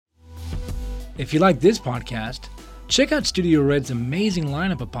If you like this podcast, check out Studio Red's amazing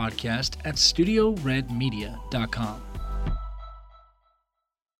lineup of podcasts at studioredmedia.com.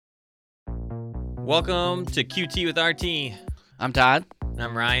 Welcome to QT with RT. I'm Todd.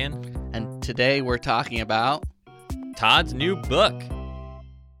 I'm Ryan. And today we're talking about Todd's new book.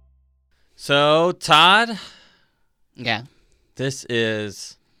 So, Todd. Yeah. This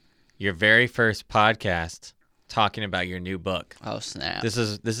is your very first podcast talking about your new book. Oh, snap. This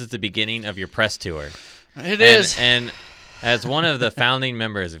is the beginning of your press tour. It is. And as one of the founding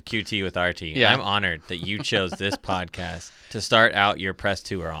members of QT with RT, Yeah. I'm honored that you chose this podcast to start out your press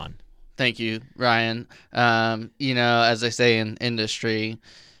tour on. Thank you, Ryan. As they say in industry,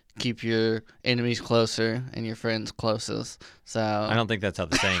 keep your enemies closer and your friends closest. So I don't think that's how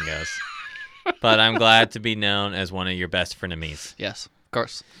the saying goes. But I'm glad to be known as one of your best frenemies. Yes, of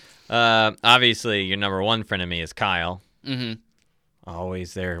course. Obviously, your number one frenemy is Kyle. Mm-hmm.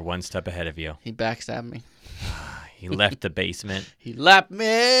 Always there, one step ahead of you. He backstabbed me. He left the basement, He lapped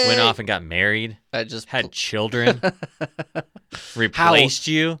me. went off and got married, I just had children, replaced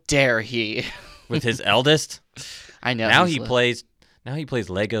you dare he? with his eldest. I know. Now he's he plays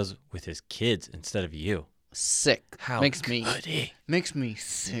Legos with his kids instead of you. sick. How makes me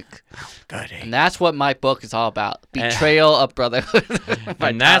sick. Goody. And that's what my book is all about. Betrayal of brotherhood.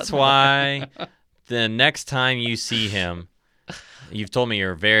 And that's why the next time you see him, you've told me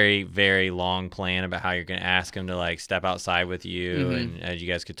your very, very long plan about how you're going to ask him to like step outside with you and you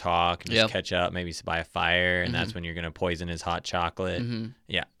guys could talk and just catch up, maybe by a fire, and that's when you're going to poison his hot chocolate.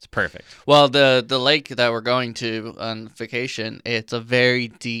 Yeah, it's perfect. Well, the lake that we're going to on vacation, it's a very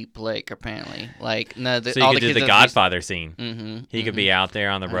deep lake apparently. Like So you could do the Godfather scene. He could be out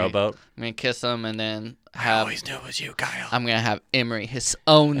there on the rowboat. I'm gonna kiss him and then I always knew it was you, Kyle. I'm gonna have Emery, his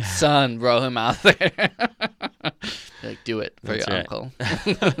own son, row him out there. Like, do it for That's your right. uncle,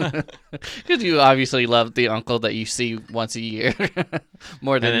 because you obviously love the uncle that you see once a year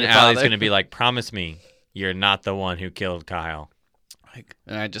more than And then your Allie's father. going to be like, promise me you're not the one who killed Kyle.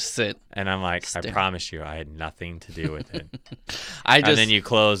 And I just sit. And I'm like, I Stare. promise you I had nothing to do with it. I just. And then you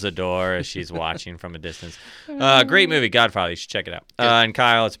close the door as she's watching from a distance. Great movie, Godfather. You should check it out. And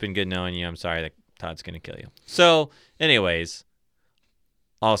Kyle, it's been good knowing you. I'm sorry that Todd's going to kill you. So, anyways,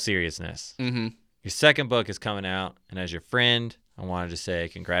 all seriousness. Your second book is coming out. And as your friend, I wanted to say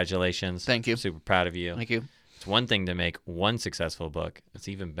congratulations. Thank you. Super proud of you. Thank you. It's one thing to make one successful book. It's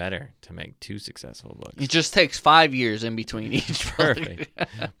even better to make two successful books. It just takes 5 years in between each. Perfect.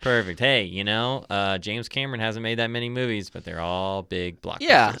 Perfect. Hey, James Cameron hasn't made that many movies, but they're all big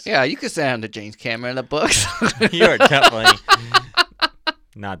blockbusters. Yeah. You could say I'm the James Cameron of books. You are definitely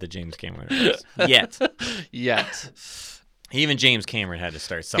not the James Cameron of books. Yet. Even James Cameron had to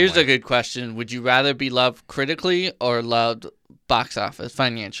start somewhere. Here's a good question: would you rather be loved critically or loved box office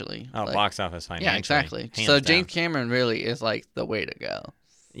financially? Box office financially. Yeah, exactly. Hands So down. James Cameron really is like the way to go.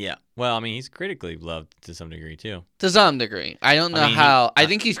 Yeah. Well, I mean, he's critically loved to some degree too. To some degree. I don't know I mean, how. I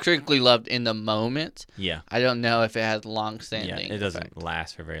think he's critically loved in the moment. Yeah. I don't know if it has long-standing Yeah, it doesn't effect.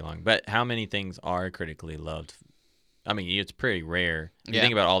 last for very long. But how many things are critically loved? I mean, it's pretty rare. If you Yeah.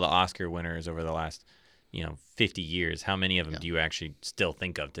 think about all the Oscar winners over the last, 50 years, how many of them do you actually still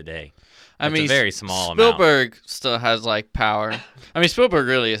think of today? I It's mean, a very small amount. Spielberg still has like power. I mean, Spielberg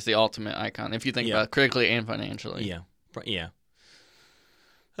really is the ultimate icon if you think about it critically and financially. Yeah. Yeah.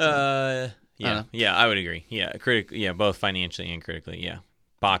 know. Yeah, I would agree. Yeah, both financially and critically. Yeah.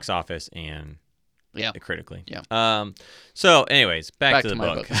 Box office and critically. Yeah. So, anyways, back to the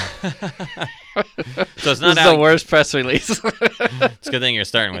my book. So it's This not is the worst press release. It's a good thing you're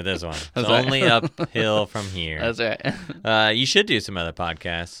starting with this one. It's That's right. only uphill from here. That's right. You should do some other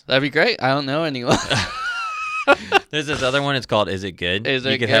podcasts. That'd be great. I don't know anyone. There's this other one. It's called "Is It Good?" Is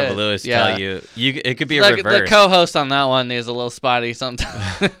you It could have Good? Lewis Yeah. tell you. It could be a Like reverse. the co-host on that one is a little spotty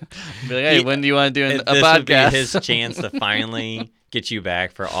sometimes. Be like, hey, when do you want to do a This podcast? would be his chance to finally get you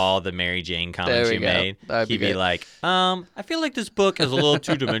back for all the Mary Jane comments There you we go. made. That'd be He'd be good. like, I feel like this book is a little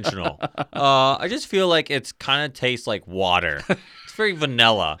two-dimensional. I just feel like it's kind of tastes like water. It's very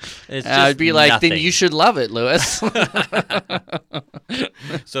vanilla. It's just I'd be like, nothing. then you should love it, Lewis.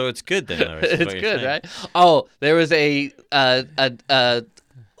 So it's good then, Lewis, is It's what you're good, saying. right? Oh, there was a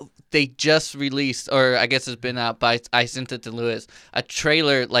they just released, or I guess it's been out, but I sent it to Lewis, a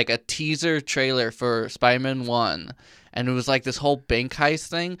trailer, like a teaser trailer for Spider-Man 1. And it was like this whole bank heist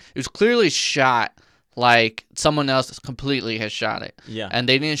thing. It was clearly shot like someone else completely has shot it. Yeah. And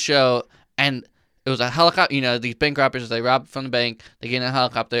they didn't show, and it was a helicopter, these bank robbers, they rob from the bank, they get in a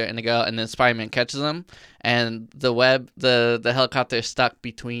helicopter, and they go, and then Spider-Man catches them. and the helicopter is stuck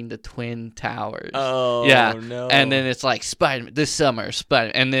between the twin towers. Oh, yeah. no. And then it's like Spider-Man this summer,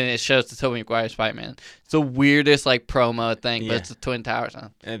 Spider, and then it shows the Tobey Maguire Spider-Man. It's the weirdest like promo thing, but it's the twin towers. Huh?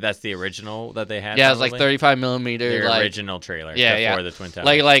 And that's the original that they had. Yeah, it was probably? like 35 millimeter. Their like, original trailer. Yeah, before yeah. the Twin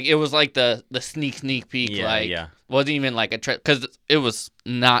Towers. Like it was like the sneak peek. Yeah, like yeah. wasn't even like a because it was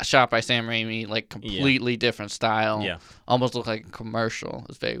not shot by Sam Raimi. Like completely different style. Yeah. Almost looked like a commercial. It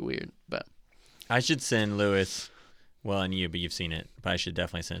was very weird, but. I should send Lewis, well, and you, but you've seen it. But I should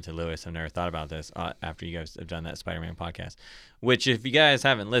definitely send it to Lewis. I've never thought about this after you guys have done that Spider-Man podcast, which if you guys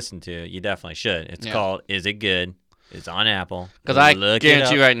haven't listened to, you definitely should. It's called Is It Good? It's on Apple. Because I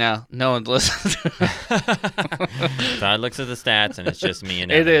guarantee you right now, no one's listening to it. Todd looks at the stats, and it's just me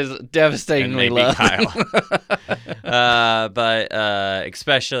and it Evan. is devastatingly and maybe low. Kyle. But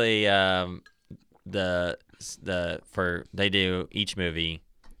especially they do each movie,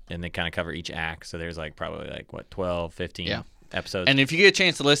 and they kind of cover each act. So there's like probably like what 12, 15 episodes. And if you get a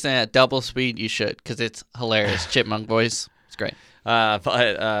chance to listen at double speed, you should because it's hilarious. Chipmunk voice, it's great.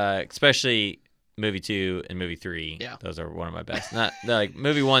 But especially movie 2 and movie 3, those are one of my best. Not like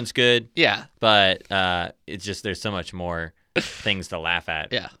movie 1's good, but it's just there's so much more things to laugh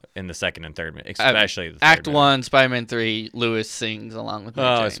at. In the second and third, especially the third Act movie. 1, Spider-Man 3, Lewis sings along with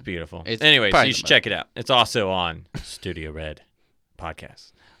Mary Jane. It's beautiful. It's Anyways, probably you should check it out. It's also on Studio Red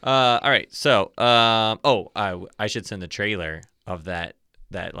podcast. All right, so I should send the trailer of that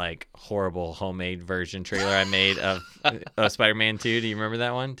like horrible homemade version trailer I made of Spider-Man 2. Do you remember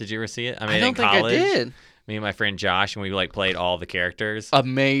that one? Did you ever see it? I made it in college. I did. Me and my friend Josh, and we like played all the characters.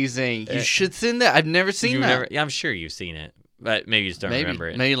 Amazing. You should send that. I've never seen that. I'm sure you've seen it, but maybe you just don't remember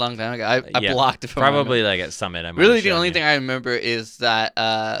it. Maybe a long time ago. I blocked it from probably like at Summit. Really, the only thing I remember is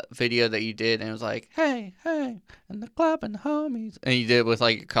that video that you did, and it was like, hey, and the club and the homies, and you did it with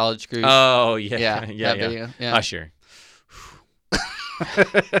like your college group. Oh yeah, that video. Yeah. Usher.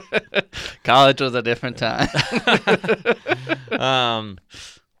 College was a different time.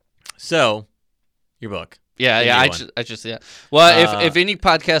 So your book. I just Well, if any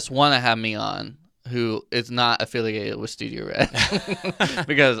podcasts want to have me on who is not affiliated with Studio Red,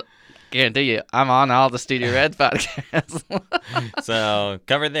 because guarantee you, I'm on all the Studio Red podcasts. So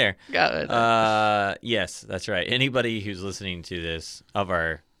covered there. Got it. Yes, that's right. Anybody who's listening to this of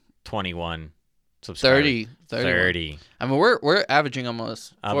our 21 subscribers, 30. I mean, we're averaging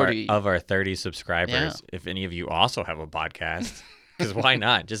almost 40 of our 30 subscribers. Yeah. If any of you also have a podcast, because why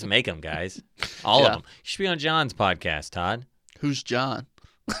not? Just make them, guys. All of them. You should be on John's podcast, Todd. Who's John?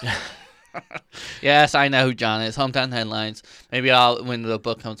 Yes, I know who John is. Hometown Headlines. Maybe when the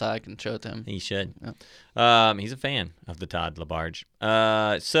book comes out, I can show it to him. He should. Yeah. He's a fan of the Todd LaBarge.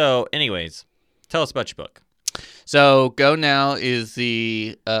 So, anyways, tell us about your book. So, Go Now is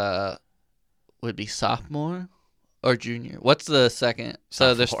the would be sophomore or junior. What's the second?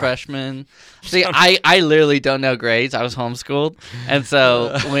 So there's freshman. See, I literally don't know grades. I was homeschooled, and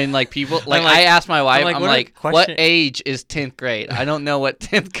so when like people I asked my wife, I'm like, what age is 10th grade? I don't know what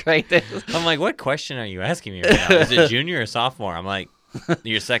 10th grade is. I'm like, what question are you asking me right now? Is it junior or sophomore? I'm like,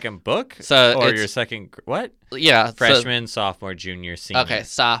 your second book, or your second what? Yeah, freshman, sophomore, junior, senior. Okay,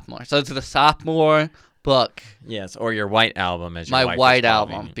 sophomore. So it's the sophomore book. Yes, or your white album, as your my wife white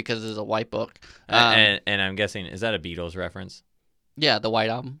album, because it's a white book. And I'm guessing, is that a Beatles reference? Yeah, the White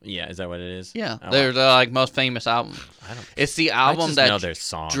Album. Yeah, is that what it is? Yeah, they're the like most famous album. It's the album that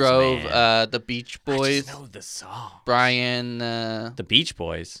drove the Beach Boys. I just know the song. Brian. The Beach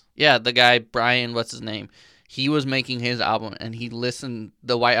Boys. Yeah, the guy Brian. What's his name? He was making his album, and he listened.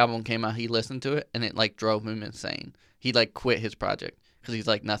 The White Album came out. He listened to it, and it like drove him insane. He like quit his project. Because he's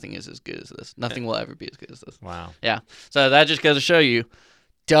like, nothing is as good as this. Nothing will ever be as good as this. Wow. Yeah. So that just goes to show you,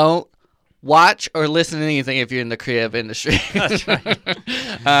 don't watch or listen to anything if you're in the creative industry. That's right.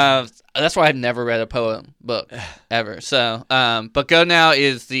 That's why I've never read a poem book ever. So, but Go Now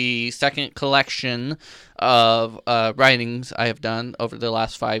is the second collection of writings I have done over the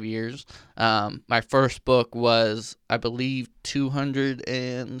last 5 years. My first book was, I believe,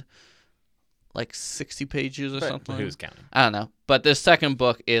 260 pages or something. Who's counting? I don't know. But the second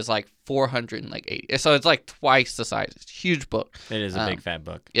book is like 480. So it's like twice the size. It's a huge book. It is a big fat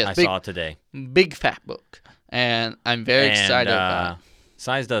book. Yeah, I saw it today. Big fat book. And I'm very excited about it.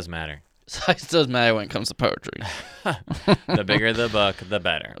 Size does matter. Size does matter when it comes to poetry. The bigger the book, the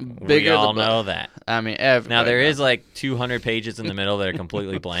better. We all know that. I mean, now there is like 200 pages in the middle that are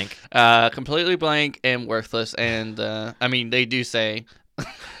completely blank. Completely blank and worthless. And I mean, they do say...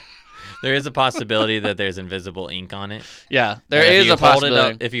 There is a possibility that there's invisible ink on it. Yeah, there is a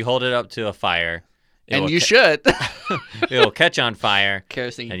possibility. If you hold it up to a fire, And you should. It'll catch on fire,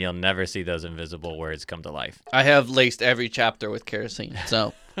 Kerosene. and you'll never see those invisible words come to life. I have laced every chapter with kerosene,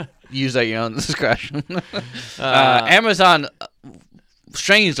 so use at your own discretion. Amazon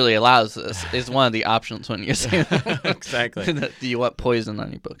strangely allows this. Is one of the options when you're saying Exactly. Do you want poison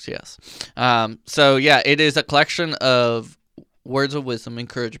on your books? Yes. So yeah, it is a collection of words of wisdom,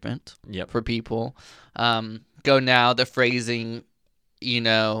 encouragement for people. Go now, the phrasing,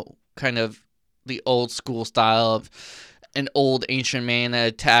 kind of the old school style of an old ancient man at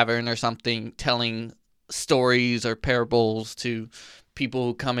a tavern or something telling stories or parables to people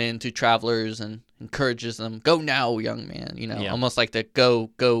who come in, to travelers, and encourages them. Go now, young man. Almost like the go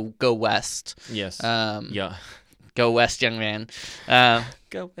west. Yes. Yeah. Go west, young man.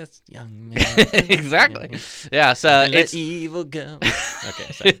 Go west, young man. Exactly. Yeah. So let evil go.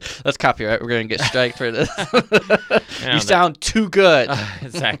 Okay. Sorry. Let's copyright. We're gonna get striked for this. You sound too good.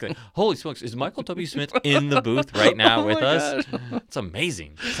 Exactly. Holy smokes! Is Michael W. Smith in the booth right now with us? It's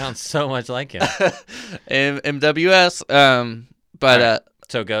amazing. It sounds so much like him. MWS. But right.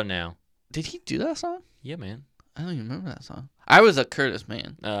 So go now. Did he do that song? Yeah, man. I don't even remember that song. I was a Curtis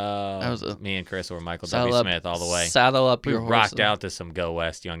man. Me and Chris were Michael W. Smith all the way. Saddle up we your horse. rocked out to some Go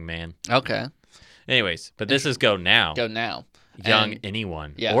West, young man. Okay. Anyways, but this is Go Now. Go now. Young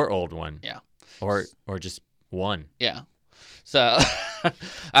anyone. Yeah. Or old one. Yeah. Or just one. Yeah. So,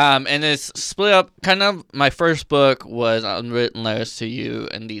 and it's split up. Kind of, my first book was Unwritten Letters to You,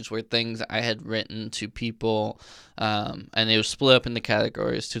 and these were things I had written to people, and it was split up into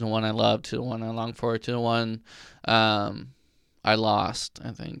categories: to the one I loved, to the one I longed for, to the one I lost,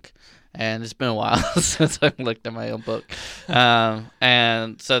 I think. And it's been a while since I've looked at my own book.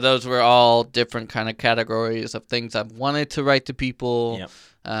 And so those were all different kind of categories of things I've wanted to write to people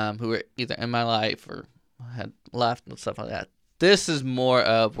who were either in my life or had left and stuff like that. This is more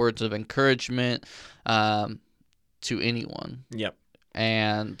of words of encouragement to anyone. Yep.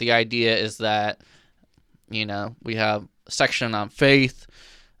 And the idea is that, we have a section on faith,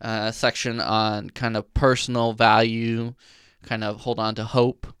 a section on kind of personal value, kind of hold on to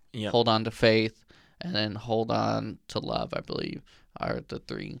hope, hold on to faith, and then hold on to love, I believe, are the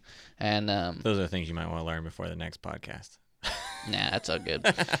three. And those are things you might want to learn before the next podcast. Nah, that's all good.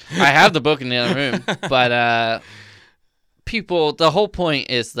 I have the book in the other room, but people, the whole point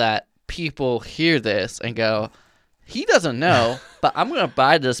is that people hear this and go, he doesn't know, but I'm going to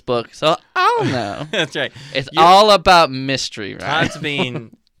buy this book, so I'll know. That's right. It's all about mystery, right? Todd's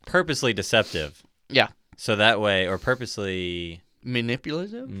being purposely deceptive. Yeah. So that way, or purposely...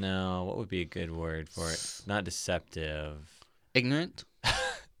 Manipulative? No, what would be a good word for it? Not deceptive. Ignorant?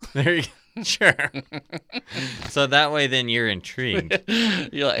 There you go. Sure. So that way, then you're intrigued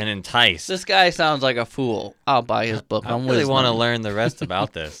You're like, and enticed. This guy sounds like a fool. I'll buy his book. I really want to learn the rest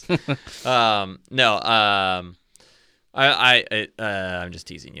about this. I'm just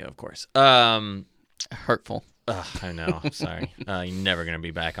teasing you, of course. Hurtful. I know. I'm sorry. You're never gonna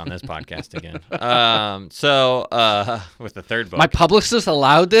be back on this podcast again. With the third book, my publicist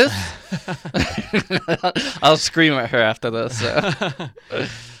allowed this. I'll scream at her after this.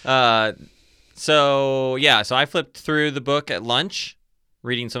 So I flipped through the book at lunch,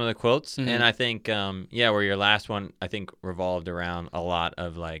 reading some of the quotes, and I think where your last one I think revolved around a lot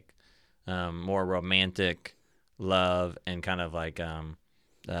of like more romantic love and kind of like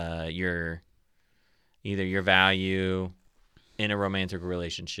your value in a romantic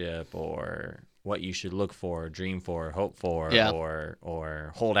relationship, or what you should look for, dream for, hope for,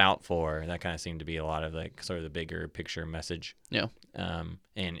 or hold out for. That kind of seemed to be a lot of like sort of the bigger picture message. Yeah.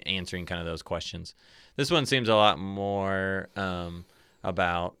 And answering kind of those questions. This one seems a lot more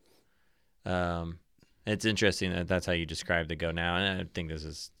about. It's interesting that that's how you describe the Go Now, and I think this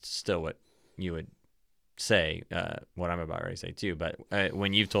is still what you would say. What I'm about to say too, but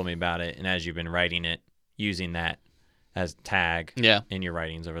when you've told me about it, and as you've been writing it, using that as tag in your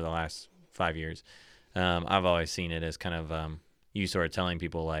writings over the last 5 years, I've always seen it as kind of you sort of telling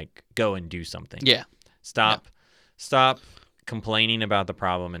people like, go and do something. Yeah. Stop complaining about the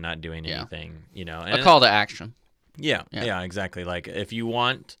problem and not doing anything. And a call to action. Yeah, exactly. Like if you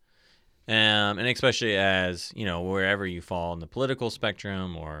want, and especially as wherever you fall in the political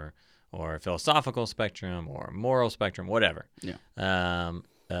spectrum or philosophical spectrum or moral spectrum, whatever. Yeah.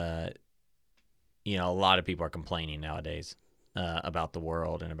 A lot of people are complaining nowadays about the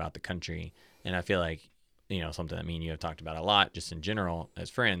world and about the country, and I feel like something that me and you have talked about a lot, just in general as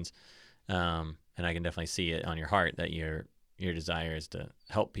friends. And I can definitely see it on your heart that your desire is to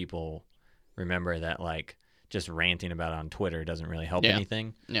help people remember that like just ranting about it on Twitter doesn't really help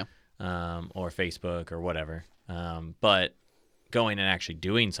anything. Yeah. Or Facebook or whatever. But going and actually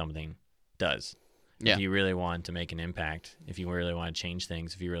doing something does. Yeah. If you really want to make an impact, if you really want to change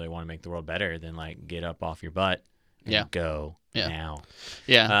things, if you really want to make the world better, then like get up off your butt and Yeah. go Yeah. now.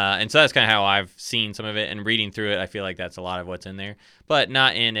 Yeah. And so that's kind of how I've seen some of it, and reading through it, I feel like that's a lot of what's in there, but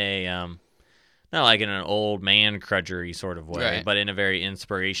not in a not like in an old man crudgery sort of way, Right. but in a very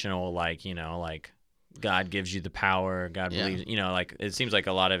inspirational, like, like God gives you the power, God Yeah. believes, like it seems like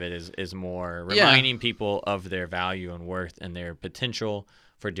a lot of it is more Yeah. reminding people of their value and worth and their potential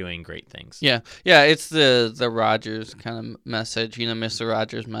for doing great things. Yeah, it's the Rogers kind of message, Mr.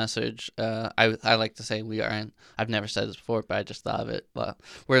 Rogers' message. I like to say we are in. I've never said this before, but I just thought of it. Well,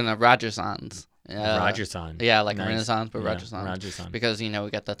 we're in a Rogersons. Rogerson. Yeah, like Nice. a Renaissance, but Yeah, Rogersons. Rogerson. Because we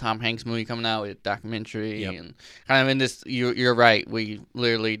got the Tom Hanks movie coming out with documentary Yep. and kind of in this. You're right. We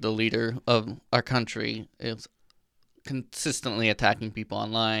literally the leader of our country is consistently attacking people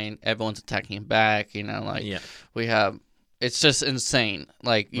online. Everyone's attacking him back. Yeah. We have. It's just insane.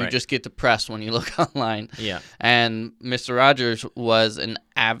 Like, you Right. just get depressed when you look online. Yeah. And Mr. Rogers was an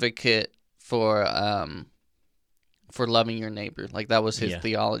advocate for loving your neighbor. Like, that was his Yeah.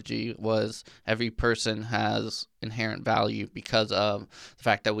 theology, was every person has inherent value because of the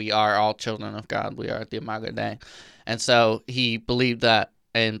fact that we are all children of God. We are the Imago Dei. And so he believed that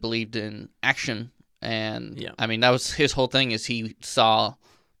and believed in action. And, Yeah. I mean, that was his whole thing, is he saw,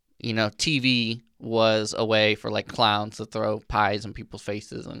 TV was a way for like clowns to throw pies in people's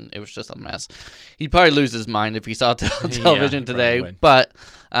faces, and it was just a mess. He'd probably lose his mind if he saw television today. would. But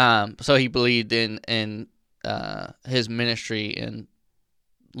so he believed in his ministry and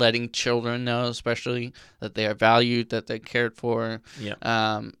letting children know, especially, that they are valued, that they're cared for. Yeah.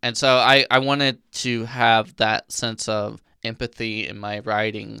 And so I wanted to have that sense of empathy in my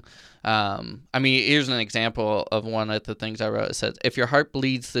writing. I mean, here's an example of one of the things I wrote. It says, "If your heart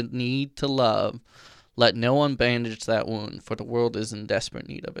bleeds the need to love, let no one bandage that wound, for the world is in desperate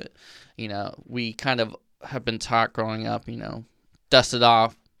need of it." We kind of have been taught growing up, dust it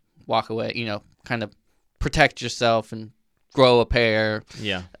off, walk away, kind of protect yourself and grow a pair,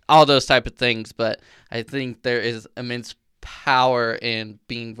 Yeah. all those type of things. But I think there is immense power in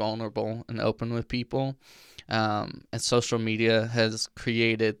being vulnerable and open with people. And social media has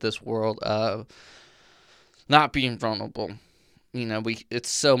created this world of not being vulnerable. It's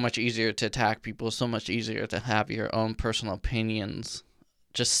so much easier to attack people, so much easier to have your own personal opinions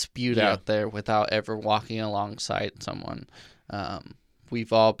just spewed Yeah. out there without ever walking alongside someone.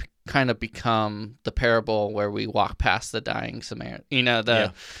 We've all kind of become the parable where we walk past the dying Samaritan,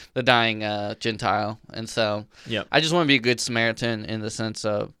 the dying Gentile. And so Yep. I just want to be a good Samaritan in the sense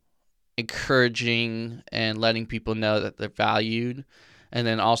of encouraging and letting people know that they're valued, and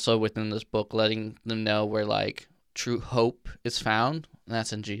then also within this book letting them know where like true hope is found, and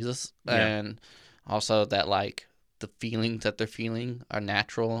that's in Jesus. Yeah. And also that like the feelings that they're feeling are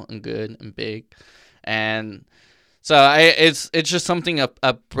natural and good and big. And so it's just something,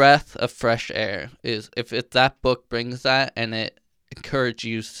 a breath of fresh air is if that book brings that, and it encourages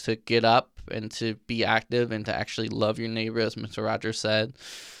you to get up and to be active and to actually love your neighbor, as Mr. Rogers said,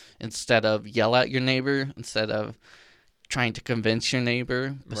 instead of yell at your neighbor, instead of trying to convince your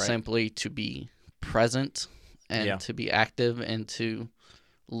neighbor, but Right. simply to be present and Yeah. to be active and to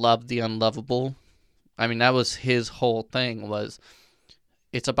love the unlovable. I mean, that was his whole thing, was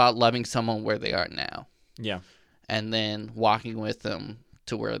it's about loving someone where they are now Yeah. and then walking with them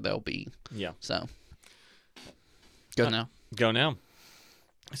to where they'll be. Yeah. So, go now. Go now.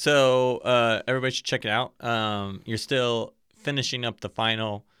 So everybody should check it out. You're still finishing up the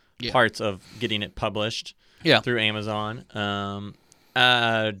final Yeah. parts of getting it published Yeah. through Amazon.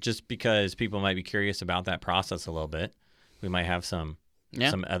 Just because people might be curious about that process a little bit. We might have some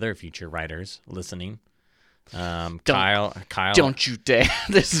other future writers listening. Kyle. Don't you dare.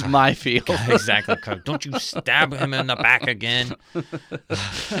 This is my field. Exactly. Don't you stab him in the back again.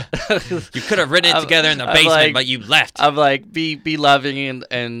 You could have written it together in the I'm basement, like- but you left. I'm like, be loving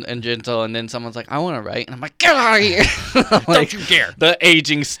and gentle, and then someone's like, I want to write, and I'm like, get out of here. I'm Don't like, you dare. the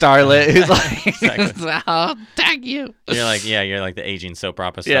aging starlet who's like, Exactly. I'll tag you. You're like the aging soap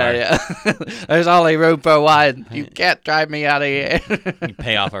opera star. Yeah. There's only room for one. You can't drive me out of here. You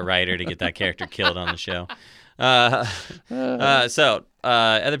pay off a writer to get that character killed on the show. So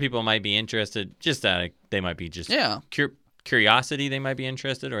other people might be interested. Just they might be just Yeah. curiosity. They might be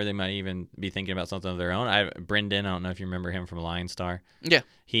interested, or they might even be thinking about something of their own. Brendan, I don't know if you remember him from Lion Star. Yeah.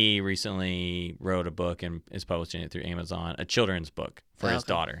 He recently wrote a book and is publishing it through Amazon, a children's book for his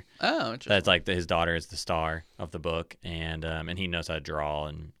Okay. daughter. Oh, interesting. That's like his daughter is the star of the book, and he knows how to draw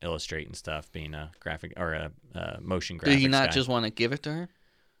and illustrate and stuff, being a graphic or a motion graphics Did he not guy. just want to give it to her?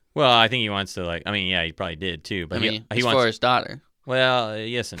 Well, I think he wants to yeah, he probably did too. But I mean, he it's wants. for his daughter. Well,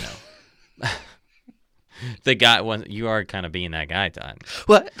 yes and no. The guy, you are kind of being that guy, Todd.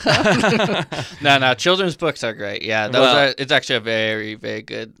 What? No, children's books are great. Yeah, it's actually a very, very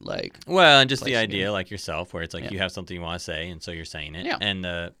good, like... Well, and just the place to idea, go. like yourself, where it's like Yeah. you have something you want to say, and so you're saying it. Yeah. And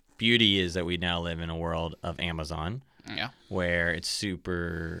the beauty is that we now live in a world of Amazon, Yeah. where it's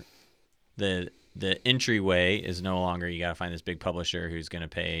super... The entryway is no longer you got to find this big publisher who's going to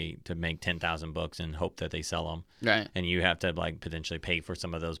pay to make 10,000 books and hope that they sell them. Right. And you have to like potentially pay for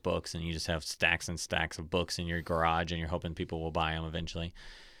some of those books, and you just have stacks and stacks of books in your garage, and you're hoping people will buy them eventually.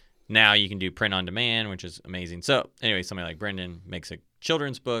 Now you can do print on demand, which is amazing. So anyway, somebody like Brendan makes a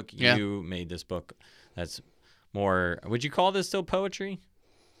children's book. Yeah. You made this book that's more, would you call this still poetry?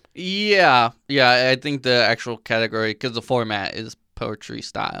 Yeah. I think the actual category, because the format is poetry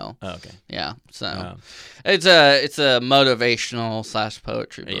style. Oh, okay. Yeah, so Um, it's a motivational /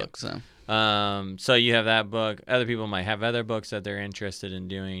 poetry Yeah. book. So So you have that book. Other people might have other books that they're interested in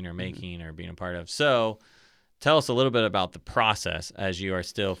doing or making or being a part of. So tell us a little bit about the process as you are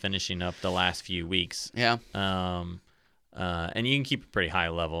still finishing up the last few weeks. yeah, And you can keep it pretty high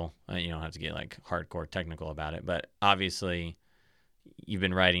level. You don't have to get like hardcore technical about it. But obviously, you've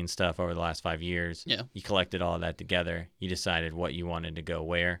been writing stuff over the last 5 years. Yeah. You collected all of that together. You decided what you wanted to go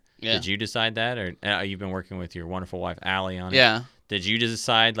where. Yeah. Did you decide that, or you've been working with your wonderful wife Allie on it? yeah. Did you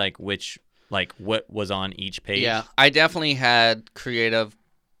decide like what was on each page? Yeah, I definitely had creative,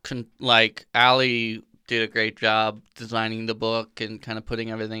 like Allie did a great job designing the book and kind of putting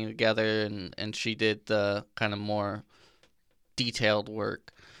everything together, and she did the kind of more detailed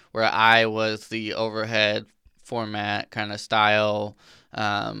work, where I was the overhead format kind of style,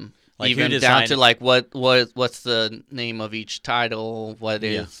 Like, who even down designed- to like what's the name of each title, what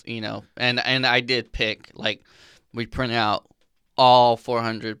Yeah. is, and I did pick, like, we print out all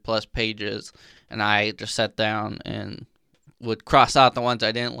 400 plus pages, and I just sat down and would cross out the ones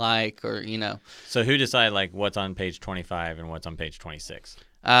I didn't like, or So who decided like what's on page 25 and what's on page 26?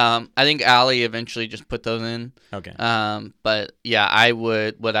 I think Allie eventually just put those in. Okay. But yeah,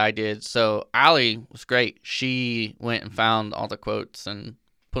 what I did. So Allie was great. She went and found all the quotes and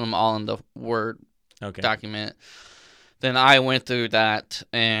put them all in the Word Okay. document. Then I went through that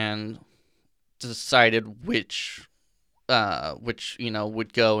and decided which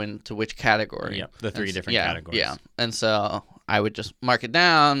would go into which category. Yep. The three And different categories. Yeah. And so I would just mark it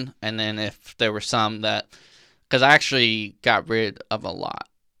down, and then if there were some that, because I actually got rid of a lot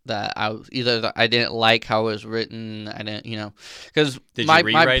that I was either I didn't like how it was written, I didn't, because Did you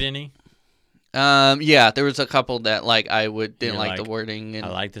rewrite any? Yeah, there was a couple that like I didn't You're like the like, wording, and I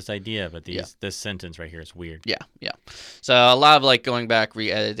like this idea, but this sentence right here is weird. yeah. So a lot of like going back,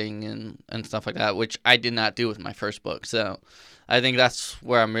 re-editing and stuff like that, which I did not do with my first book. So I think that's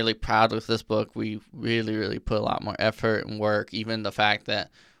where I'm really proud with this book. We really, really put a lot more effort and work. Even the fact that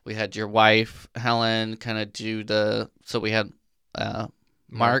we had your wife, Helen, kind of do so we had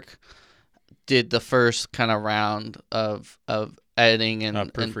Mark did the first kind of round of editing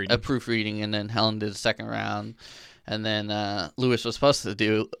and proofreading, and then Helen did the second round. And then Lewis was supposed to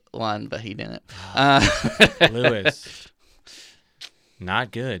do one, but he didn't. Lewis.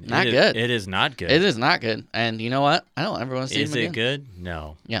 Not good. Not good. It is not good. It is not good. And you know what? I don't ever want to see him again. Is it good?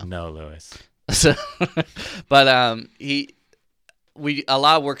 No. Yeah. No, Lewis. So, but a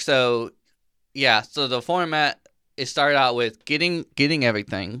lot of work. So yeah. So the format, it started out with getting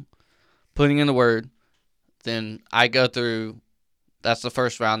everything, putting in the Word. Then I go through. That's the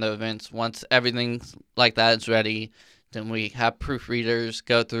first round of events. Once everything like that is ready, then we have proofreaders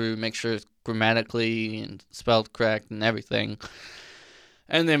go through, make sure it's grammatically and spelled correct and everything.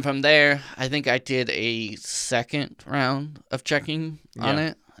 And then from there, I think I did a second round of checking on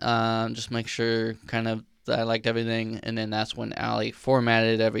it. Just make sure kind of that I liked everything. And then that's when Allie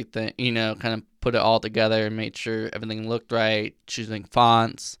formatted everything, kind of put it all together and made sure everything looked right, choosing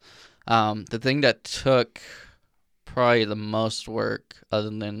fonts. The thing that took probably the most work,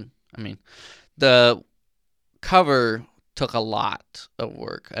 the cover took a lot of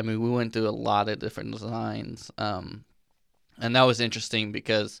work. We went through a lot of different designs. And that was interesting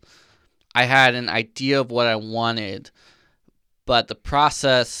because I had an idea of what I wanted, but the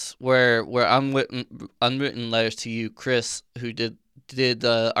process where unwritten letters to you, Chris, who did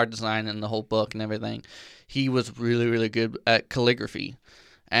the art design and the whole book and everything, he was really, really good at calligraphy.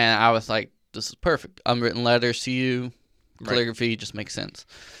 And I was like, this is perfect. Unwritten letters to you, calligraphy just makes sense.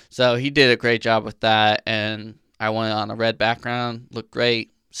 So he did a great job with that, and I went on a red background, looked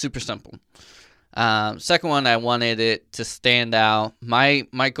great, super simple. Second one, I wanted it to stand out. My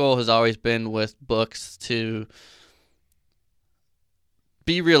goal has always been with books to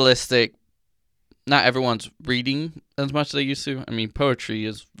be realistic, not everyone's reading as much as they used to. I mean, poetry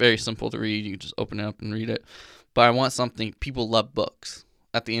is very simple to read. You just open it up and read it. But I want something, people love books.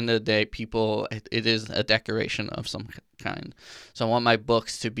 At the end of the day, it is a decoration of some kind. So I want my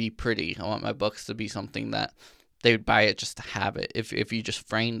books to be pretty. I want my books to be something that they would buy it just to have it. If you just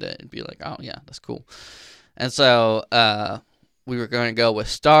framed it, it'd be like, oh yeah, that's cool. And so we were going to go with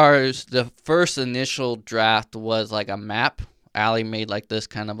stars. The first initial draft was like a map. Allie made like this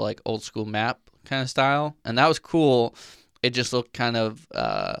kind of like old school map kind of style, and that was cool. It just looked kind of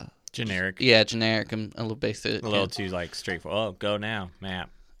generic. Yeah, generic and a little basic. A little too like straightforward. Oh, go now, map.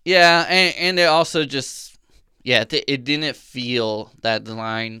 Yeah, and it also just it didn't feel that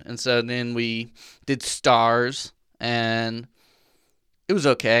line, and so then we did stars, and it was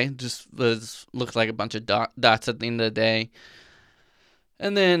okay. Just looked like a bunch of dots at the end of the day.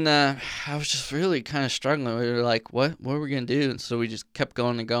 And then I was just really kind of struggling. We were like, what are we going to do? And so we just kept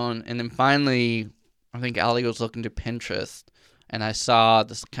going and going. And then finally, I think Allie was looking to Pinterest. And I saw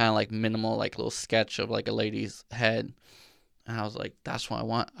this kind of like minimal, like little sketch of like a lady's head. And I was like, that's what I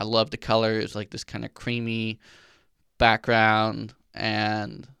want. I love the color. It was like this kind of creamy background.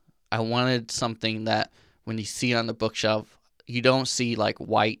 And I wanted something that when you see on the bookshelf, you don't see like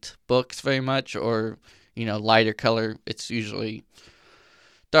white books very much or, lighter color. It's usually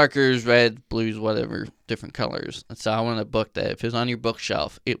darkers, red, blues, whatever, different colors. And so I wanted a book that if it was on your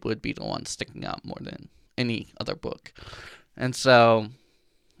bookshelf, it would be the one sticking out more than any other book. And so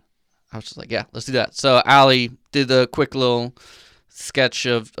I was just like, yeah, let's do that. So Allie did a quick little sketch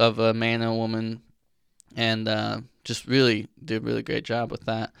of a man and a woman and just really did a really great job with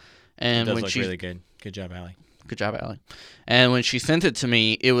that. And it does look really good. Good job, Allie. Good job, Allie. And when she sent it to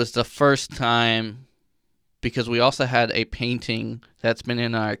me, it was the first time, because we also had a painting that's been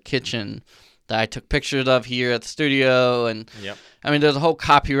in our kitchen that I took pictures of here at the studio. And yep. I mean, there's a whole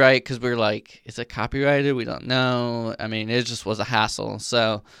copyright because we were like, is it copyrighted? We don't know. I mean, it just was a hassle.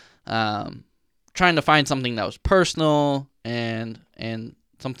 So trying to find something that was personal and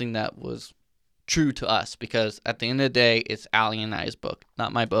something that was true to us, because at the end of the day, it's Allie and I's book,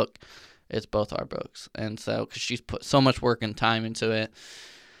 not my book. It's both our books. And so, because she's put so much work and time into it.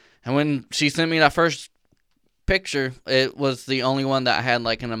 And when she sent me that first picture, it was the only one that I had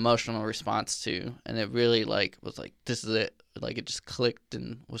like an emotional response to, and it really like was like, this is it. Like it just clicked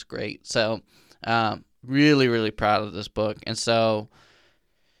and was great. So really, really proud of this book. And so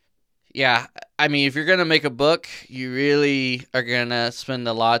yeah, I mean, if you're gonna make a book, you really are gonna spend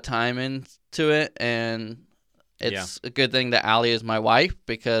a lot of time into it, and it's a good thing that Allie is my wife,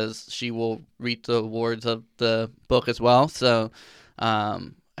 because she will reap the rewards of the book as well. So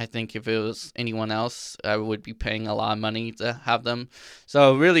I think if it was anyone else, I would be paying a lot of money to have them.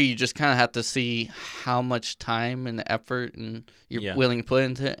 So really, you just kind of have to see how much time and effort and you're willing to put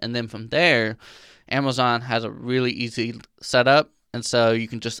into it. And then from there, Amazon has a really easy setup. And so you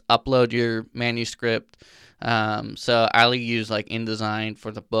can just upload your manuscript. So Allie used like InDesign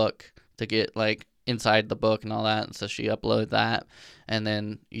for the book to get like inside the book and all that, and so she uploaded that, and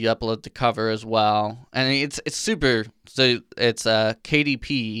then you upload the cover as well, and it's super. So it's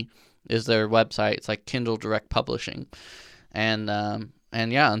KDP is their website. It's like Kindle Direct Publishing, and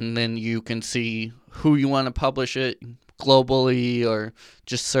then you can see who you want to publish it globally or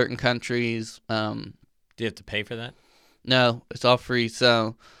just certain countries. Do you have to pay for that? No, it's all free.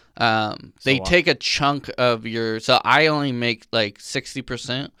 So they take a chunk of your. So I only make like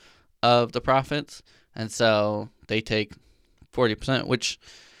 60% of the profits, and so they take 40%, which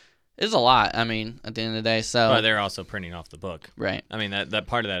is a lot. I mean, at the end of the day, so but they're also printing off the book, right? I mean, that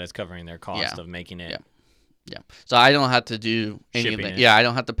part of that is covering their cost of making it. Yeah. So I don't have to do anything. Yeah, I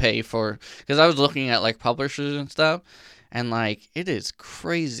don't have to pay for, because I was looking at like publishers and stuff, and like it is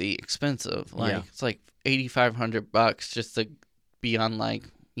crazy expensive. Like it's like $8,500 just to be on like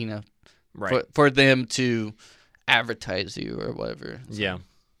right, for them to advertise you or whatever. So,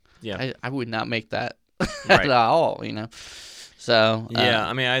 yeah, I would not make that right. at all, So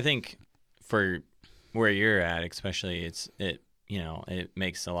I mean, I think for where you're at, especially, it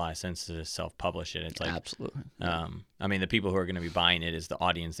makes a lot of sense to self-publish it. It's like absolutely. I mean, the people who are going to be buying it is the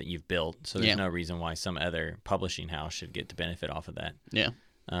audience that you've built, so there's no reason why some other publishing house should get to benefit off of that. Yeah.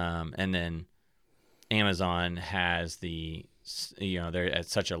 And then Amazon has they're at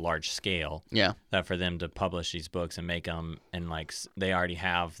such a large scale that for them to publish these books and make them, and like they already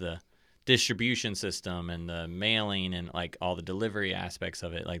have the distribution system and the mailing and like all the delivery aspects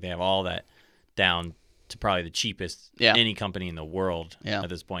of it, like they have all that down to probably the cheapest any company in the world at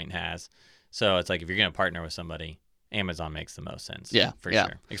this point has. So it's like if you're going to partner with somebody, Amazon makes the most sense. For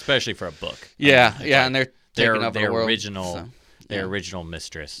sure, especially for a book. And they're taking over the world, original. so. their original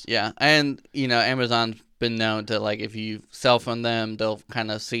mistress. Yeah, and Amazon's been known to, like, if you sell from them, they'll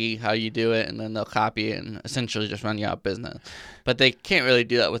kind of see how you do it, and then they'll copy it and essentially just run you out of business. But they can't really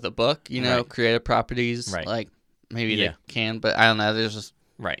do that with a book, Right. creative properties. Right. Like, maybe Yeah. they can, but I don't know. There's just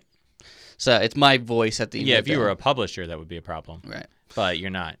Right. so it's my voice at the end. Yeah, of if the you day. were a publisher, that would be a problem. Right. But you're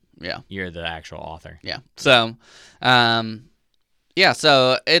not. Yeah. You're the actual author. Yeah. So,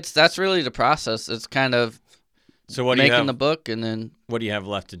 so that's really the process. It's kind of So what do you making have? the book, and then What do you have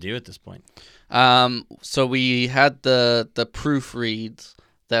left to do at this point? so we had the proofreads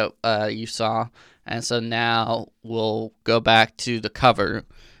that you saw, and so now we'll go back to the cover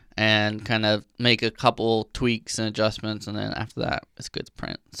and kind of make a couple tweaks and adjustments, and then after that, it's good to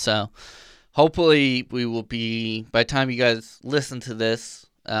print. So hopefully we will be, by the time you guys listen to this,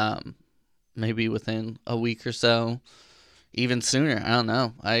 maybe within a week or so, even sooner. I don't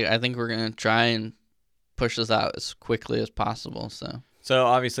know. I think we're going to try and push this out as quickly as possible. So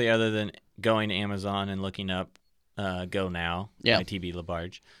obviously, other than going to Amazon and looking up Go Now by T.B.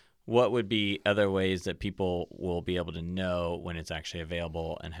 LaBarge, what would be other ways that people will be able to know when it's actually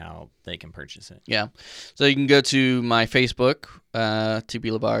available and how they can purchase it? Yeah. So you can go to my Facebook, T.B.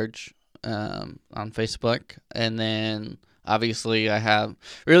 LaBarge, on Facebook. And then obviously I have,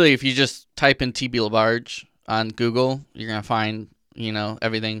 really, if you just type in T.B. LaBarge on Google, you're going to find,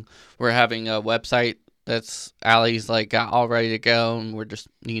 everything. We're having a website that's Allie's got all ready to go, and we just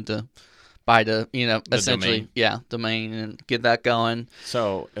need to buy the, essentially, domain and get that going.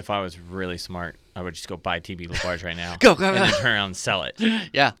 So if I was really smart, I would just go buy T.B. LaBarge right now. Go. And then turn around and sell it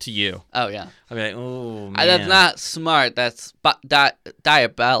Yeah. to you. Oh, yeah. I'd be like, oh, man. That's not smart. That's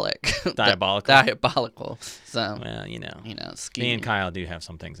diabolic. Diabolical? Diabolical. So, Well, scheming. me and Kyle do have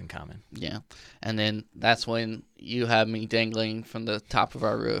some things in common. Yeah. And then that's when you have me dangling from the top of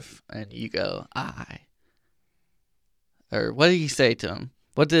our roof, and you go, or what did he say to him?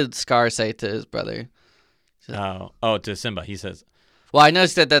 What did Scar say to his brother? Oh, to Simba. He says, Well, I know he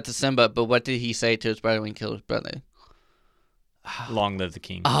said that to Simba, but what did he say to his brother when he killed his brother? long live the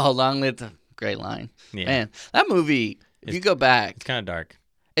king. Oh, long live the great line. Yeah. Man, that movie, if you go back, It's kind of dark.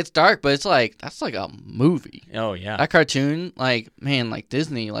 it's dark, but it's that's like a movie. Oh, yeah. That cartoon,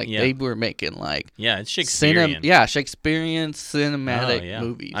 Disney, Yeah. they were making Yeah, it's Shakespearean. Shakespearean cinematic Oh, yeah.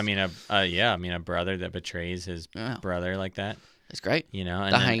 movies. I mean, a brother that betrays his brother like that, It's great. and The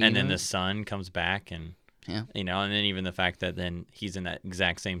then hyena. the son comes back and, Yeah. and then even the fact that then he's in that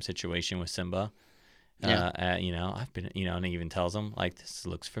exact same situation with Simba. I've been, and he even tells him, this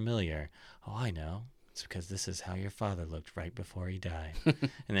looks familiar. Oh, I know. It's because this is how your father looked right before he died.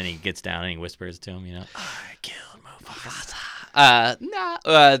 And then he gets down and he whispers to him, I killed Mufasa.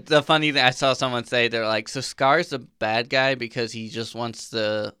 The funny thing, I saw someone say, they're like, so Scar's the bad guy because he just wants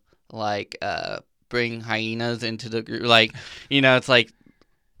to, bring hyenas into the group. It's like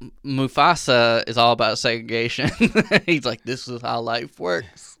Mufasa is all about segregation. He's like, this is how life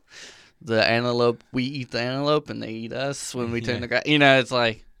works. The antelope, we eat the antelope and they eat us when we turn the grass. It's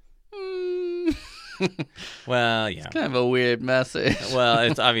like, Well, yeah. kind of a weird message. Well,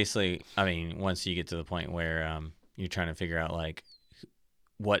 it's obviously, once you get to the point where you're trying to figure out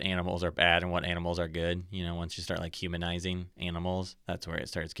what animals are bad and what animals are good, once you start humanizing animals, that's where it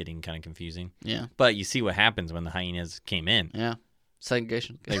starts getting kind of confusing. Yeah. But you see what happens when the hyenas came in. Yeah.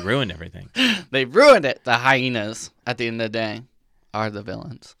 Segregation. They ruined everything. They ruined it. The hyenas, at the end of the day, are the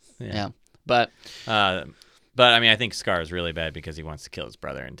villains. Yeah. But I think Scar is really bad because he wants to kill his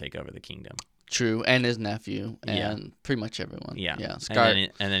brother and take over the kingdom. true, and his nephew, and pretty much everyone. Yeah. Yeah. Scar.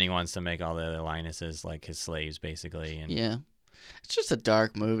 And then he wants to make all the other lionesses his slaves, basically. And Yeah. It's just a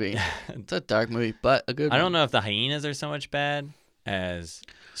dark movie. It's a dark movie, but a good I one. don't know if the hyenas are so much bad as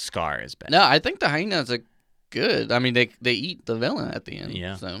Scar is bad. No, I think the hyenas are good. I mean, they eat the villain at the end.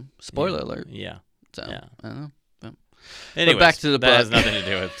 Yeah. So, spoiler alert. Yeah. So, Yeah. I don't know. Anyways, back to the that book. has nothing to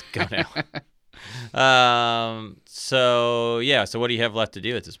do with Go Now. So what do you have left to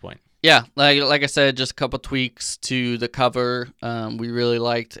do at this point? Yeah, like I said, just a couple tweaks to the cover. We really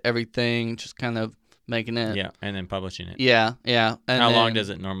liked everything, just kind of making it. Yeah, and then publishing it. Yeah. And How long then does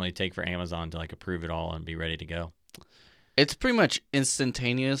it normally take for Amazon to approve it all and be ready to go? It's pretty much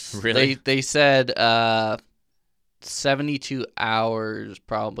instantaneous. Really? They said 72 hours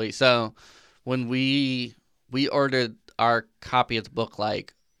probably. So when we ordered our copy of the book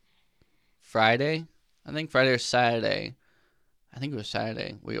Friday, I think Friday or Saturday. I think it was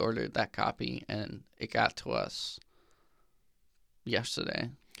Saturday. We ordered that copy and it got to us yesterday,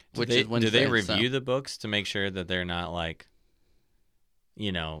 which is Wednesday. Do they review the books to make sure that they're not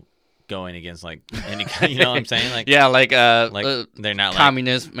going against any kind, you know what I'm saying? Yeah, they're not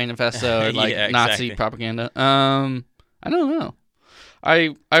Communist manifesto or Yeah, Nazi exactly. propaganda. I don't know.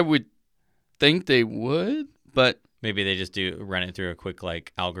 I would think they would, but Maybe they just run it through a quick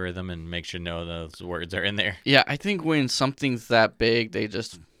algorithm and make sure those words are in there. yeah, I think when something's that big, they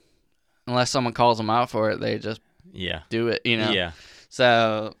just, unless someone calls them out for it, they just Yeah. do it, Yeah.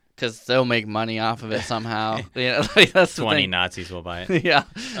 So, because they'll make money off of it somehow. That's the 20 thing. Nazis will buy it. Yeah.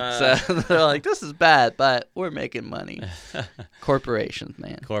 So they're like, this is bad, but we're making money. Corporations,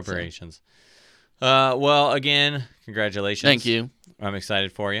 man. Corporations. Well, again, congratulations. Thank you. I'm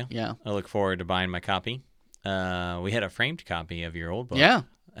excited for you. Yeah. I look forward to buying my copy. We had a framed copy of your old book. Yeah.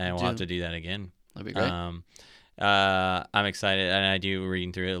 And we'll have to do that again. That'd be great. I'm excited, and I do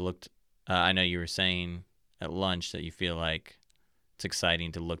reading through it. It looked. I know you were saying at lunch that you feel like it's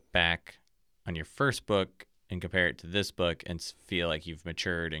exciting to look back on your first book and compare it to this book and feel like you've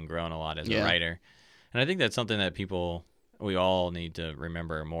matured and grown a lot as a writer. And I think that's something that we all need to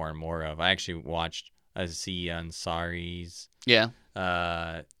remember more and more of. I actually watched Aziz Ansari's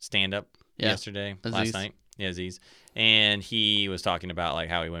stand-up yesterday, last night. Yeah, Aziz. And he was talking about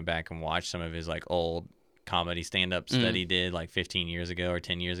how he went back and watched some of his old comedy stand-ups that he did 15 years ago or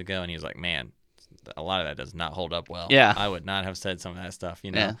 10 years ago, and he was like, man, a lot of that does not hold up well. Yeah. I would not have said some of that stuff,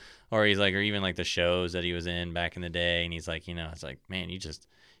 Yeah. Or he's like, or even the shows that he was in back in the day, and he's like, it's like, man, he's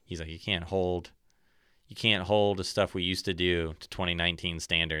like, you can't hold the stuff we used to do to 2019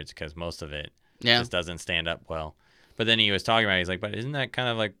 standards because most of it just doesn't stand up well. But then he was talking about it, he's like, but isn't that kind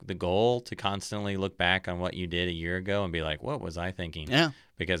of the goal to constantly look back on what you did a year ago and be like, what was I thinking? Yeah.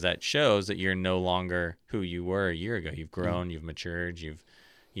 Because that shows that you're no longer who you were a year ago. You've grown, you've matured,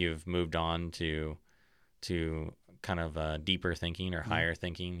 you've moved on to kind of deeper thinking or higher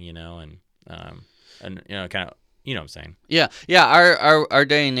thinking, and kind of, you know what I'm saying? Yeah. Our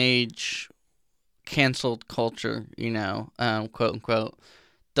day and age, canceled culture, quote unquote,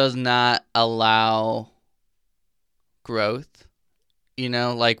 does not allow growth.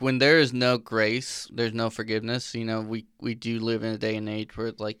 When there is no grace, there's no forgiveness. We do live in a day and age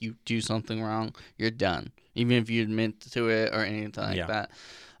where you do something wrong, you're done, even if you admit to it or anything like that.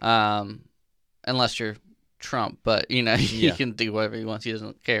 Unless you're Trump, but he can do whatever he wants. He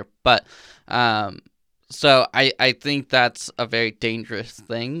doesn't care. But so I think that's a very dangerous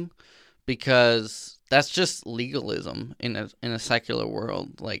thing, because that's just legalism in a secular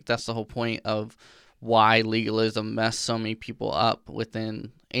world. That's the whole point of why legalism messed so many people up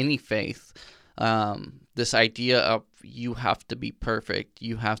within any faith. This idea of you have to be perfect,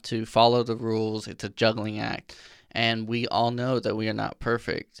 you have to follow the rules, it's a juggling act, and we all know that we are not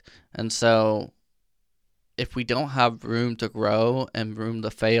perfect. And so if we don't have room to grow and room to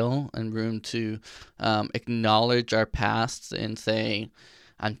fail and room to acknowledge our past and say,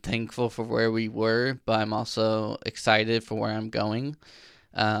 I'm thankful for where we were, but I'm also excited for where I'm going,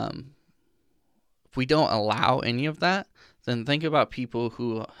 if we don't allow any of that, then think about people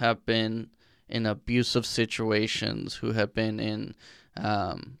who have been in abusive situations, who have been in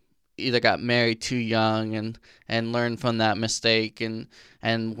either got married too young and learned from that mistake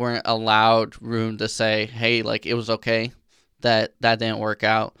and weren't allowed room to say, hey, it was okay that didn't work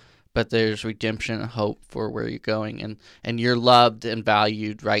out, but there's redemption and hope for where you're going, and you're loved and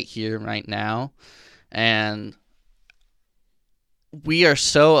valued right here, right now. And we are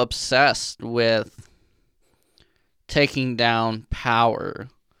so obsessed with taking down power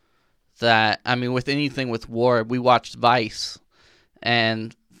that, with anything with war, we watched Vice,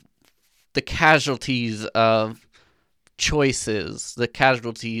 and the casualties of choices, the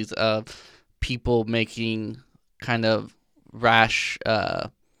casualties of people making kind of rash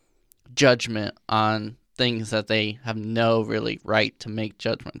judgment on things that they have no really right to make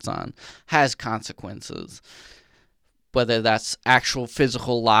judgments on, has consequences. Whether that's actual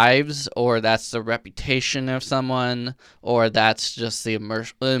physical lives, or that's the reputation of someone, or that's just the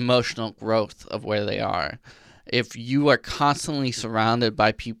emotional growth of where they are. If you are constantly surrounded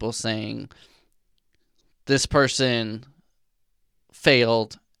by people saying, this person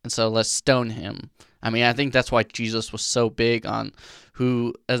failed, and so let's stone him. I think that's why Jesus was so big on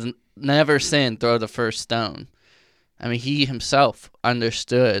who has never sinned, throw the first stone. He himself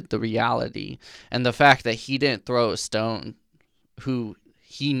understood the reality and the fact that he didn't throw a stone who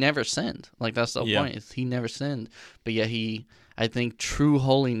he never sinned. That's the whole point, is he never sinned. But yet I think true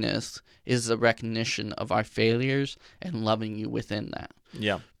holiness is the recognition of our failures and loving you within that.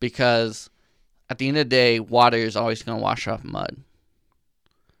 Yeah. Because at the end of the day, water is always going to wash off mud.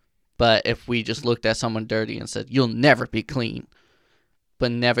 But if we just looked at someone dirty and said, you'll never be clean,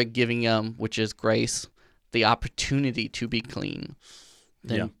 but never giving them, which is grace, the opportunity to be clean,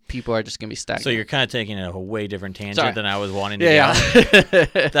 then Yeah. people are just gonna be stagnant. So you're kind of taking a way different tangent Sorry. than I was wanting to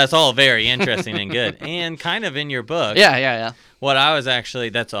yeah. That's all very interesting and good. And kind of in your book. yeah. What I was actually,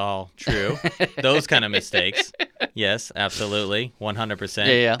 that's all true. Those kind of mistakes. Yes, absolutely. 100%.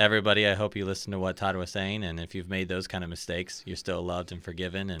 Yeah. Everybody, I hope you listen to what Todd was saying. And if you've made those kind of mistakes, you're still loved and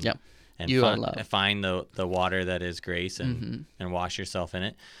forgiven. And, Yep. and You are loved. find the water that is grace and, Mm-hmm. and wash yourself in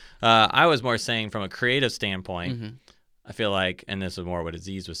it. I was more saying from a creative standpoint, Mm-hmm. I feel like, and this is more what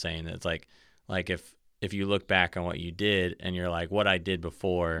Aziz was saying, that it's like if you look back on what you did and you're like, what I did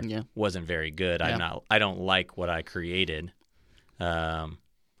before Yeah. wasn't very good. Yeah. I don't like what I created.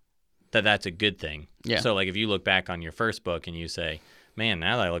 That's a good thing. Yeah. So like if you look back on your first book and you say, man,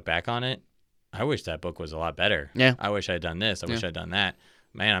 now that I look back on it, I wish that book was a lot better. Yeah. I wish I'd done this. I wish Yeah. I'd done that.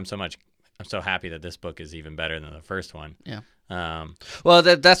 Man, I'm so happy that this book is even better than the first one. Yeah. Um, Well,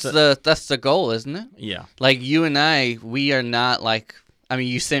 that's the goal, isn't it? yeah. Like you and I, we are not like. I mean,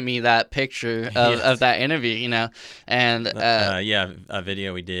 you sent me that picture of, Yes. of that interview, you know, and Yeah, a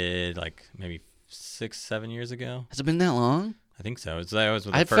video we did like maybe 6-7 years ago. has it been that long? I think so. That was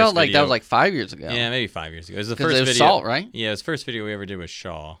the I first felt like video. that was like 5 years ago. Yeah, maybe 5 years ago. It was the because first it was video. Salt, right? Yeah, it was the first video we ever did with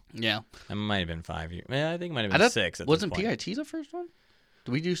Shaw. Yeah. It might have been 5 years. Yeah, I think it might have I been don't- 6 at Wasn't this point. PIT the first one?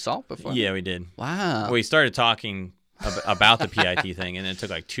 Did we do Salt before? Yeah, we did. Wow. We started talking about the PIT thing, and it took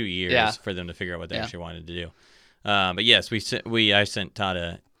like 2 years Yeah. for them to figure out what they Yeah. actually wanted to do. But yes, I sent Todd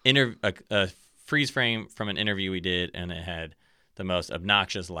a freeze frame from an interview we did, and it had the most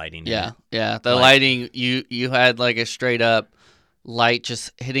obnoxious lighting. in Yeah, it. yeah. The Like- lighting, you had like a straight up light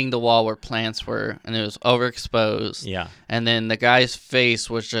just hitting the wall where plants were, and it was overexposed. Yeah, And then the guy's face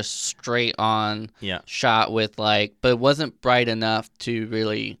was just straight on yeah, shot with like, but it wasn't bright enough to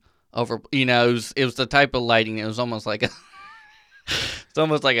really over. You know, it was the type of lighting. It was almost like a, it's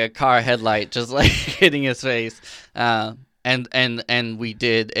almost like a car headlight, just like hitting his face. And we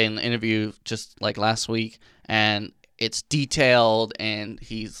did an interview just like last week, and it's detailed, and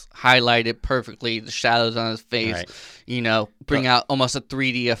he's highlighted perfectly the shadows on his face. Right. You know, bring out almost a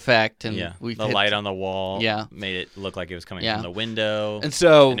 3D effect, and yeah. we've The hit- light on the wall Yeah. made it look like it was coming Yeah. from the window, And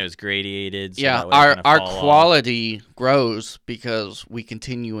so and it was gradiated. So yeah, that way it kinda our fall off. quality grows because we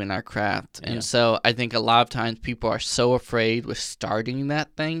continue in our craft. Yeah. And so I think a lot of times people are so afraid with starting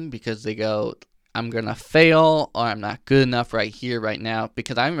that thing because they go, I'm going to fail, or I'm not good enough right here, right now.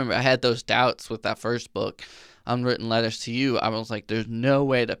 Because I remember I had those doubts with that first book, Unwritten Letters to You. I was like, there's no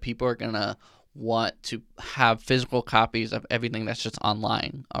way that people are going to want to have physical copies of everything that's just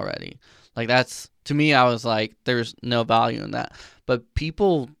online already. Like that's, to me, I was like, there's no value in that. But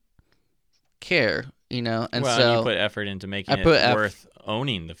people care, you know, and well, so and you put effort into making I it put worth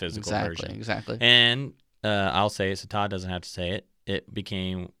owning the physical version. exactly. And I'll say it, so Todd doesn't have to say it. It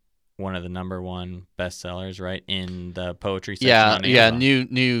became one of the #1 bestsellers, right, in the poetry section. Yeah, on yeah,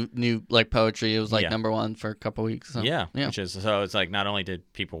 Amazon. new like poetry. It was like Yeah. #1 for a couple weeks. So, Yeah, yeah, which is so it's like not only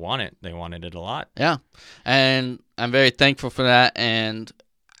did people want it, they wanted it a lot. yeah. And I'm very thankful for that. And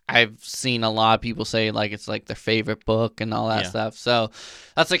I've seen a lot of people say like it's like their favorite book and all that Yeah. stuff. So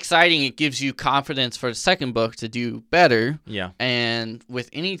that's exciting. It gives you confidence for the second book to do better. Yeah, And with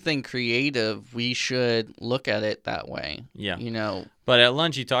anything creative, we should look at it that way. yeah. You know, But at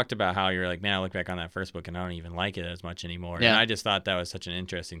lunch, you talked about how you're like, man, I look back on that first book and I don't even like it as much anymore. Yeah. And I just thought that was such an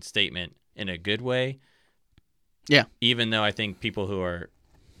interesting statement in a good way. Yeah. Even though I think people who are,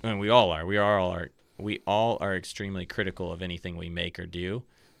 I mean, we all are extremely critical of anything we make or do.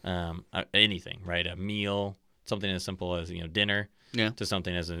 Anything, right? A meal, something as simple as, dinner, Yeah. to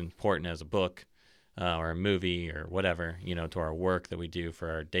something as important as a book or a movie or whatever, to our work that we do for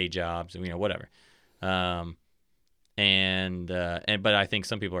our day jobs, whatever. But I think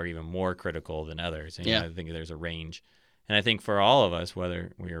some people are even more critical than others. And, Yeah. I think there's a range. And I think for all of us,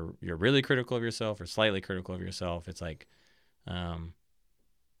 whether you're really critical of yourself or slightly critical of yourself, it's like,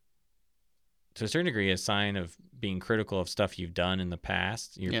 to a certain degree, a sign of being critical of stuff you've done in the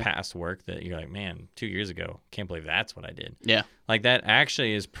past, your Yeah. past work, that you're like, man, 2 years ago, can't believe that's what I did. Yeah. Like that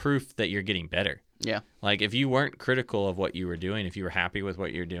actually is proof that you're getting better. Yeah. Like if you weren't critical of what you were doing, if you were happy with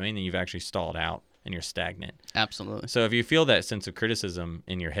what you're doing, then you've actually stalled out and you're stagnant. Absolutely. So if you feel that sense of criticism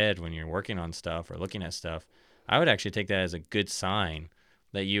in your head when you're working on stuff or looking at stuff, I would actually take that as a good sign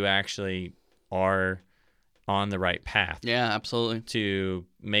that you actually are on the right path Yeah, absolutely. to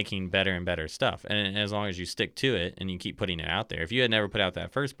making better and better stuff. And as long as you stick to it and you keep putting it out there. If you had never put out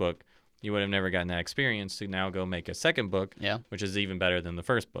that first book, you would have never gotten that experience to now go make a second book, Yeah. which is even better than the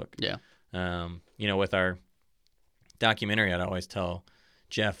first book. Yeah. With our documentary, I'd always tell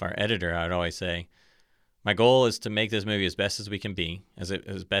Jeff, our editor, I'd always say, my goal is to make this movie as best as we can be, as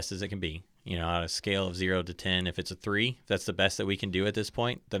best as it can be. You know, on a scale of 0 to 10, if it's a 3, if that's the best that we can do at this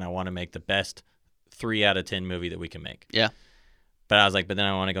point, then I want to make the best 3 out of 10 movie that we can make. Yeah. But I was like, but then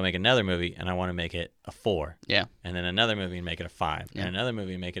I want to go make another movie, and I want to make it a 4. Yeah. And then another movie and make it a 5. Yeah. And another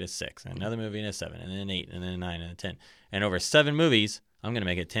movie and make it a 6. And another movie and a 7. And then an 8. And then a 9 and a 10. And over 7 movies, I'm going to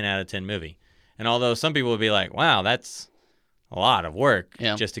make it 10 out of 10 movie. And although some people would be like, wow, that's a lot of work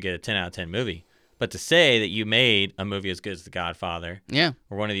just to get a 10 out of 10 movie. But to say that you made a movie as good as The Godfather,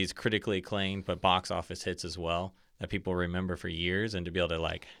 or one of these critically acclaimed but box office hits as well that people remember for years, and to be able to,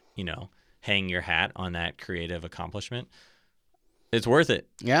 like, you know, hang your hat on that creative accomplishment, it's worth it.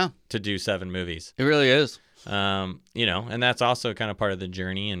 Yeah. To do 7 movies. It really is. You know, and that's also kind of part of the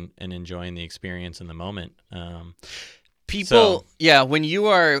journey and enjoying the experience in the moment. When you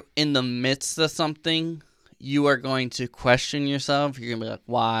are in the midst of something, you are going to question yourself. You're going to be like,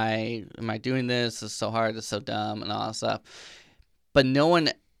 why am I doing this? It's so hard. It's so dumb and all that stuff. But no one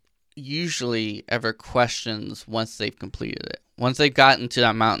usually ever questions once they've completed it. Once they've gotten to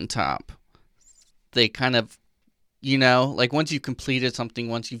that mountaintop, they kind of, you know, like once you've completed something,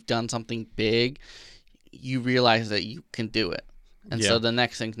 once you've done something big, you realize that you can do it. And so the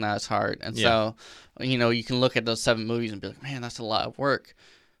next thing's not as hard. And so, you know, you can look at those 7 movies and be like, man, that's a lot of work.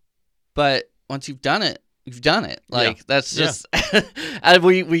 But once you've done it, you've done it. Like, that's just... and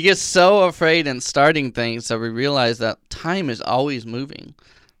we get so afraid in starting things that we realize that time is always moving.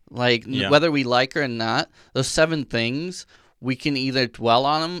 Like, whether we like it or not, those 7 things, we can either dwell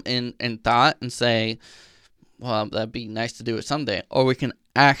on them in thought and say, well, that'd be nice to do it someday. Or we can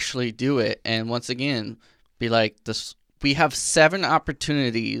actually do it. And once again, be like, this. We have 7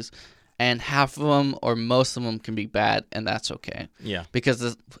 opportunities, and half of them or most of them can be bad, and that's okay. Yeah.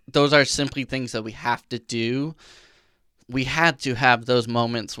 Because those are simply things that we have to do. We had to have those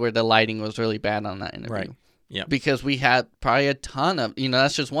moments where the lighting was really bad on that interview. Right. Yeah. Because we had probably a ton of, you know,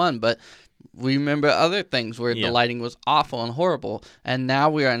 that's just one, but we remember other things where the lighting was awful and horrible, and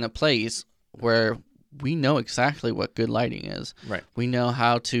now we are in a place where we know exactly what good lighting is. Right. We know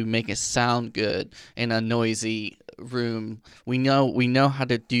how to make it sound good in a noisy room. We know how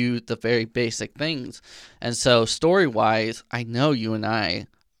to do the very basic things. And so story-wise, I know you and I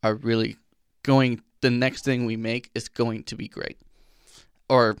are really going, the next thing we make is going to be great.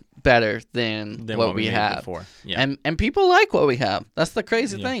 Or better than what we have before. Yeah. And people like what we have. That's the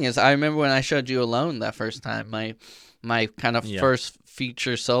crazy thing is I remember when I showed you Alone that first time, my kind of first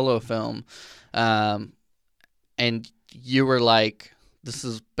feature solo film, and you were like, this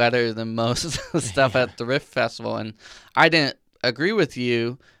is better than most stuff at the Riff Festival. And I didn't agree with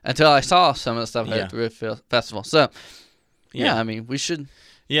you until I saw some of the stuff at the Riff Festival. So, I mean, we should.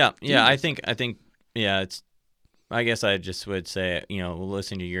 Yeah. I think, it's, I guess I just would say, you know,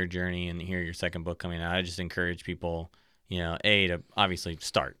 listen to your journey and hear your second book coming out. I just encourage people, you know, to obviously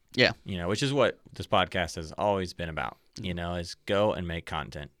start. Yeah. You know, which is what this podcast has always been about, you know, is go and make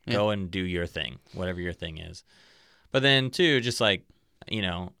content. Yeah. Go and do your thing, whatever your thing is. But then, too, just like, you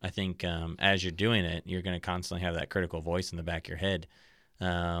know, I think as you're doing it, you're going to constantly have that critical voice in the back of your head.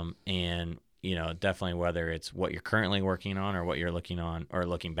 And, you know, definitely whether it's what you're currently working on or what you're looking on or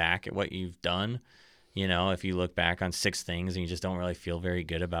looking back at what you've done. You know, if you look back on 6 things and you just don't really feel very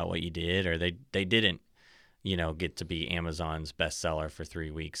good about what you did, or they didn't, you know, get to be Amazon's bestseller for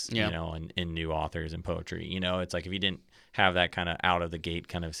 3 weeks, you know, in new authors and poetry. You know, it's like if you didn't have that kind of out of the gate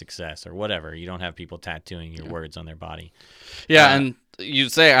kind of success or whatever, you don't have people tattooing your words on their body. Yeah, and you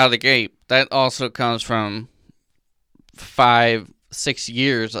say out of the gate, that also comes from 5-6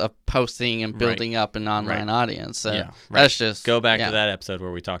 years of posting and building up an online audience. So that's just... Go back to that episode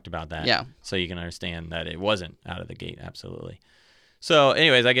where we talked about that. Yeah. So you can understand that it wasn't out of the gate, absolutely. So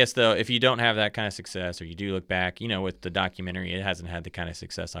anyways, I guess, though, if you don't have that kind of success or you do look back, you know, with the documentary, it hasn't had the kind of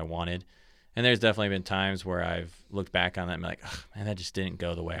success I wanted. And there's definitely been times where I've looked back on that and been like, oh, man, that just didn't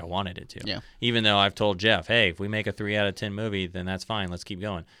go the way I wanted it to. Yeah. Even though I've told Jeff, hey, if we make a 3 out of 10 movie, then that's fine. Let's keep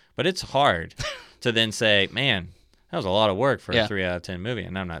going. But it's hard to then say, man, that was a lot of work for a 3 out of 10 movie.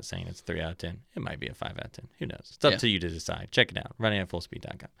 And I'm not saying it's 3 out of 10. It might be a 5 out of 10. Who knows? It's up to you to decide. Check it out.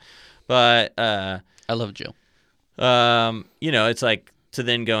 runningatfullspeed.com. But I love Joe. You know, it's like to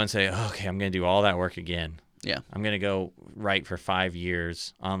then go and say, okay, I'm going to do all that work again. Yeah. I'm going to go write for 5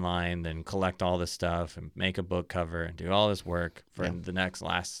 years online, then collect all this stuff and make a book cover and do all this work for the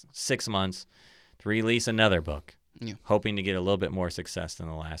last 6 months to release another book, hoping to get a little bit more success than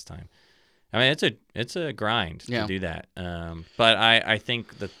the last time. I mean, it's a grind to do that. But I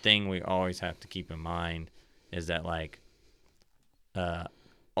think the thing we always have to keep in mind is that, like,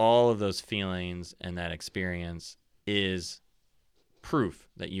 all of those feelings and that experience is proof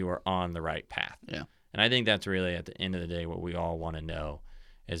that you are on the right path. Yeah. And I think that's really at the end of the day what we all want to know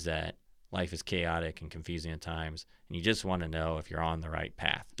is that life is chaotic and confusing at times, and you just want to know if you're on the right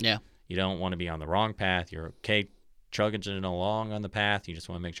path. Yeah. You don't want to be on the wrong path. You're okay trudging along on the path. You just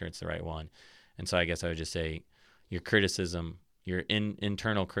want to make sure it's the right one. And so I guess I would just say your criticism, your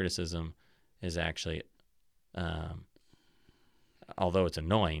internal criticism is actually, although it's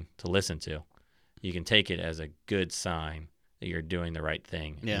annoying to listen to, you can take it as a good sign that you're doing the right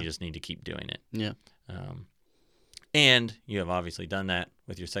thing. Yeah. You just need to keep doing it. Yeah. And you have obviously done that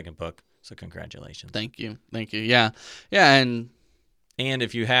with your second book, so congratulations. Thank you. Yeah. And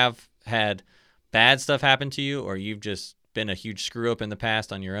if you have had bad stuff happen to you, or you've just been a huge screw up in the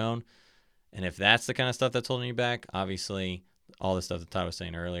past on your own, and if that's the kind of stuff that's holding you back, obviously all the stuff that Todd was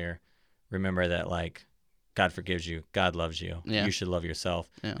saying earlier, remember that like God forgives you, God loves you. Yeah. You should love yourself,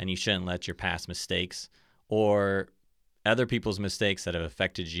 Yeah. and you shouldn't let your past mistakes or other people's mistakes that have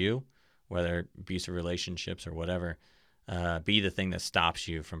affected you, whether abusive relationships or whatever, be the thing that stops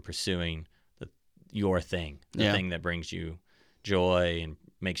you from pursuing your thing, the thing that brings you joy and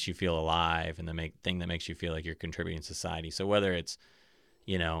makes you feel alive, and the thing that makes you feel like you're contributing to society. So whether it's,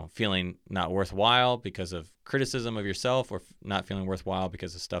 feeling not worthwhile because of criticism of yourself, or not feeling worthwhile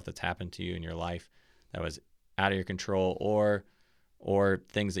because of stuff that's happened to you in your life that was out of your control, or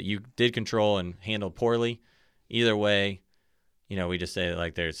things that you did control and handled poorly, either way, we just say that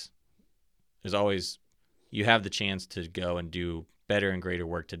like there's always, you have the chance to go and do better and greater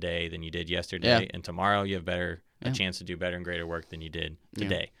work today than you did yesterday, and tomorrow you have a chance to do better and greater work than you did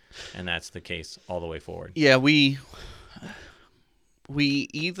today, and that's the case all the way forward. Yeah, we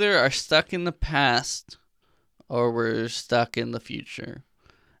either are stuck in the past or we're stuck in the future,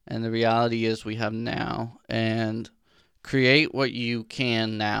 and the reality is we have now, and create what you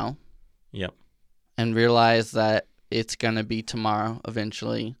can now. Yep. And realize that it's gonna be tomorrow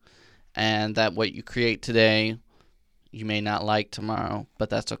eventually, and that what you create today you may not like tomorrow, but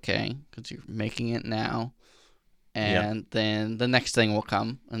that's okay because you're making it now. And then the next thing will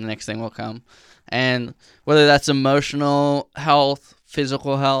come, and the next thing will come. And whether that's emotional health,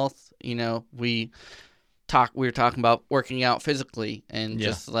 physical health, we were talking about working out physically, and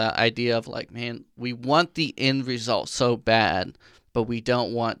just the idea of like, man, we want the end result so bad, but we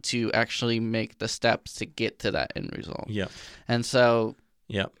don't want to actually make the steps to get to that end result. Yeah. And so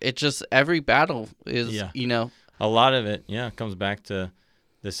it just, every battle is, a lot of it, comes back to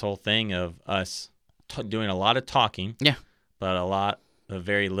this whole thing of us doing a lot of talking, but a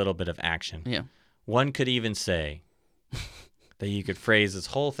very little bit of action. Yeah. One could even say that you could phrase this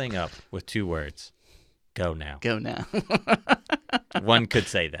whole thing up with 2 words: go now. Go now. One could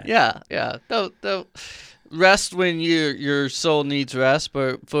say that. Yeah. Don't rest when your soul needs rest,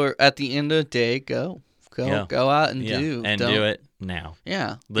 but for at the end of the day, go out and do. And do it now.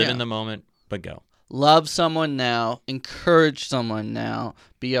 Yeah. Live in the moment, but go. Love someone now. Encourage someone now.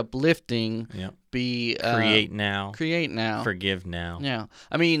 Be uplifting. Yep. Be create now. Create now. Forgive now. Yeah.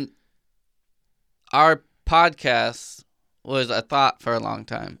 I mean, our podcast was a thought for a long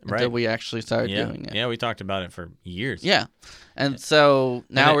time until we actually started doing it. Yeah, we talked about it for years. Yeah. And so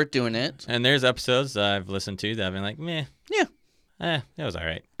now we're doing it. And there's episodes that I've listened to that I've been like, meh. Yeah. That was all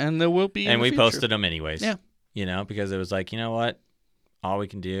right. And there will be. And we posted them anyways. Yeah. Because it was like, you know what? All we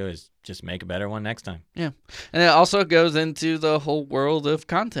can do is just make a better one next time. Yeah. And it also goes into the whole world of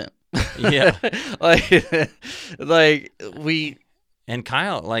content. Yeah. like we. And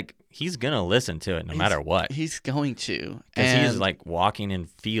Kyle, he's going to listen to it no matter what. He's going to. Because he's walking in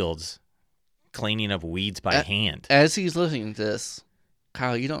fields, cleaning up weeds by hand. As he's listening to this,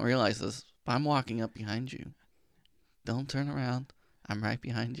 Kyle, you don't realize this, but I'm walking up behind you. Don't turn around. I'm right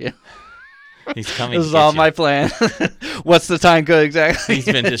behind you. He's coming. This is all my plan. What's the time code exactly? He's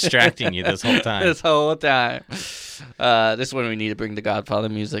been distracting you this whole time. This is when we need to bring the Godfather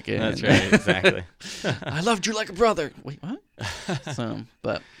music in. That's right, exactly. I loved you like a brother. Wait,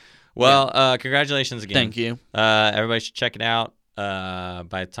 what? Congratulations again. Thank you. Everybody should check it out.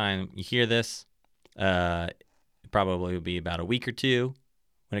 By the time you hear this, it probably will be about a week or 2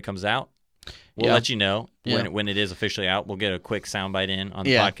 when it comes out. We'll let you know when it is officially out. We'll get a quick soundbite in on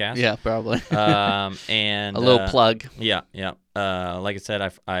the podcast. Yeah, probably. And a little plug. Yeah. Like I said,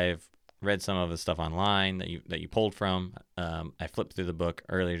 I've read some of the stuff online that you pulled from. I flipped through the book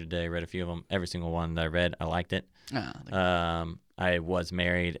earlier today, read a few of them. Every single one that I read, I liked it. I was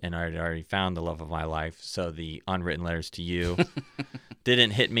married and I had already found the love of my life, so the unwritten letters to you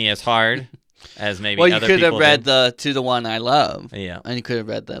didn't hit me as hard as maybe other people. Well, you could have read the To the One I Love. Yeah. And you could have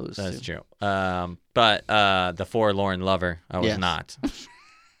read those. That's true. But The Forlorn Lover, I was not.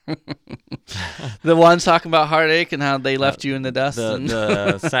 The ones talking about heartache and how they left you in the dust.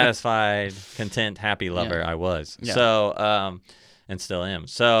 The satisfied, content, happy lover I was. Yeah. So, and still am.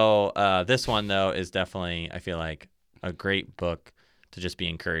 So, this one though is definitely, I feel like, a great book to just be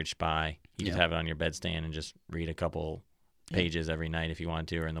encouraged by. You just have it on your bedstand and just read a couple pages every night if you want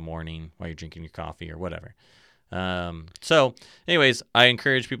to, or in the morning while you're drinking your coffee or whatever. So, anyways, I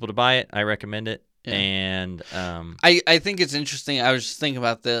encourage people to buy it. I recommend it. Yeah. And I think it's interesting. I was just thinking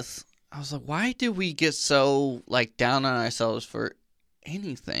about this. I was like, why do we get so like down on ourselves for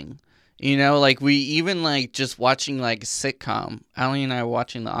anything? You know, like we even like just watching like a sitcom. Allie and I were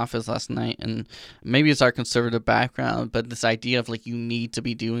watching The Office last night, and maybe it's our conservative background, but this idea of like you need to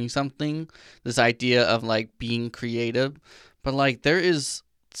be doing something, this idea of like being creative, but like there is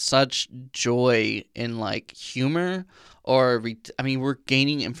such joy in like humor or I mean, we're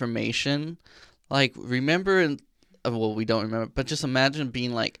gaining information. Like, remember, well, we don't remember, but just imagine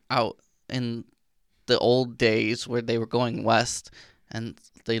being, like, out in the old days where they were going west and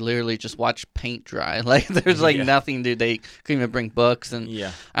they literally just watched paint dry. Like, there's, like, nothing to do. They couldn't even bring books. And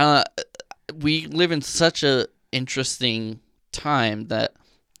we live in such a interesting time that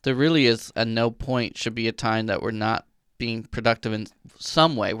there really is at no point should be a time that we're not being productive in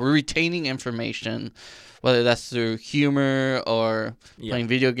some way. We're retaining information, whether that's through humor or playing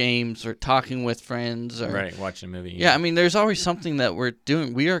video games or talking with friends or watching a movie. Yeah, I mean, there's always something that we're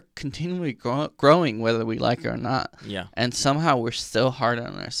doing. We are continually growing, whether we like it or not. Yeah. And somehow we're still hard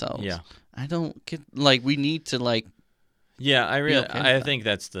on ourselves. Yeah. I don't get, like, we need to, like... Yeah, I think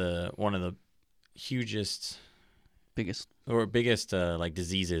that's one of the biggest like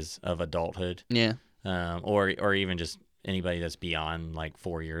diseases of adulthood. Yeah. Or even just anybody that's beyond like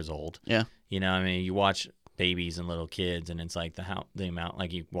 4 years old. Yeah. You know, I mean, you watch babies and little kids, and it's like the amount,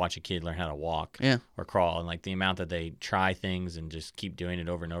 like you watch a kid learn how to walk or crawl, and like the amount that they try things and just keep doing it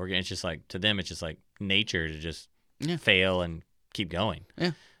over and over again. It's just like, to them, it's just like nature to just fail and keep going.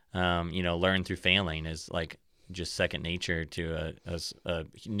 Yeah. You know, learn through failing is like just second nature to a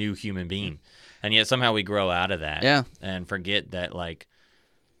new human being. And yet somehow we grow out of that and forget that like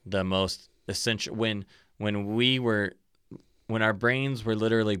the most essential, when our brains were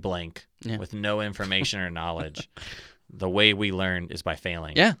literally blank with no information or knowledge, the way we learn is by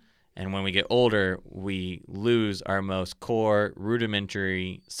failing. Yeah. And when we get older, we lose our most core,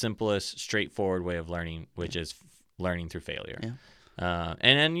 rudimentary, simplest, straightforward way of learning, which is learning through failure. Yeah.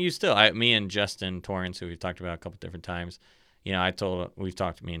 And then me and Justin Torrance, who we've talked about a couple different times, you know, we've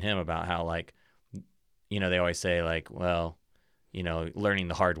talked to me and him about how, like, you know, they always say, like, well, you know, learning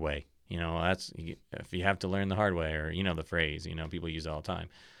the hard way. You know, that's if you have to learn the hard way, or, you know, the phrase, you know, people use it all the time.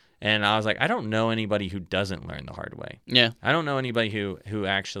 And I was like, I don't know anybody who doesn't learn the hard way. Yeah. I don't know anybody who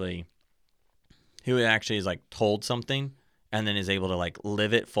actually is like told something and then is able to like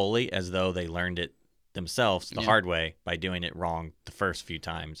live it fully as though they learned it themselves the hard way by doing it wrong the first few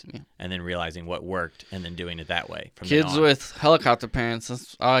times and then realizing what worked and then doing it that way. From Kids with helicopter parents,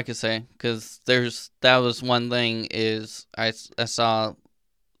 that's all I could say, because that was one thing is I saw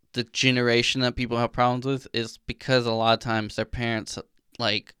the generation that people have problems with is because a lot of times their parents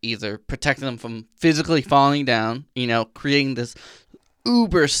like either protecting them from physically falling down, you know, creating this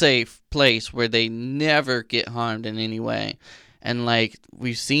uber safe place where they never get harmed in any way. And like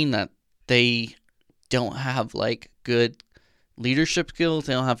we've seen that they don't have like good leadership skills.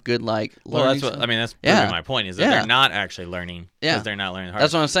 They don't have good like learning. Well, that's proving my point is that they're not actually learning because they're not learning hard.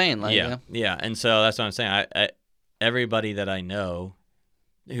 That's what I'm saying. Like, yeah. And so that's what I'm saying. I everybody that I know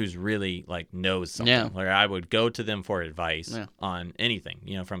who's really like knows something, like I would go to them for advice on anything,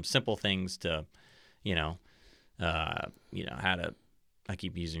 you know, from simple things to, you know, how to. I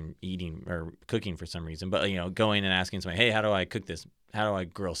keep using eating or cooking for some reason, but, you know, going and asking somebody, hey, how do I cook this? How do I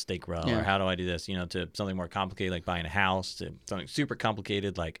grill steak well? Or how do I do this? You know, to something more complicated, like buying a house, to something super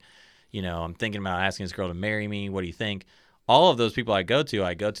complicated, like, you know, I'm thinking about asking this girl to marry me. What do you think? All of those people I go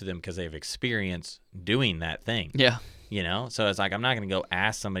to them because they have experience doing that thing. Yeah. You know, so it's like, I'm not going to go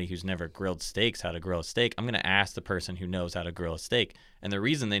ask somebody who's never grilled steaks how to grill a steak. I'm going to ask the person who knows how to grill a steak. And the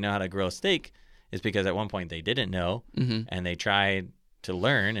reason they know how to grill a steak is because at one point they didn't know and they tried to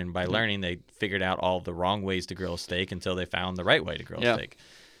learn, and by learning they figured out all the wrong ways to grill a steak until they found the right way to grill a steak.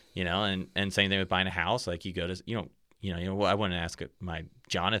 You know, and same thing with buying a house. Like you go to, I wouldn't ask my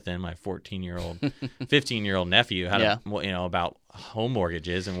Jonathan, my 14-year-old, 15-year-old nephew, how to, about home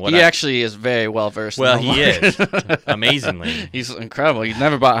mortgages and what. He actually is very well versed. Well, he is amazingly. He's incredible. He's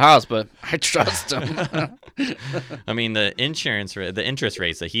never bought a house, but I trust him. I mean, the interest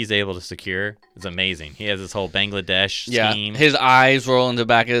rates that he's able to secure is amazing. He has this whole Bangladesh scheme. His eyes roll in the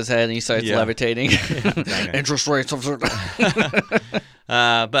back of his head, and he starts levitating. Interest rates.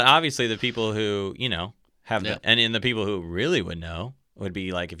 But obviously, the people who have Yeah. and the people who really would know would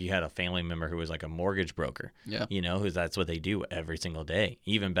be like if you had a family member who was like a mortgage broker. Yeah. Who's that's what they do every single day.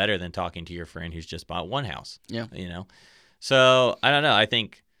 Even better than talking to your friend who's just bought one house. Yeah. So I don't know. I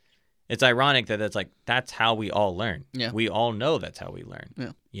think it's ironic that that's how we all learn. Yeah. We all know that's how we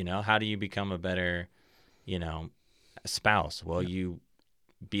learn. Yeah. How do you become a better, spouse? Well, you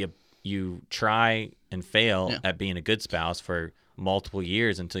try and fail at being a good spouse for multiple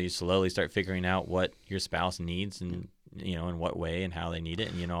years until you slowly start figuring out what your spouse needs and in what way and how they need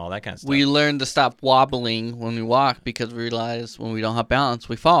it and all that kind of stuff. We learn to stop wobbling when we walk because we realize when we don't have balance,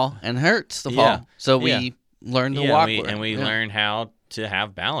 we fall and it hurts to fall. So we learn to walk. We learn how to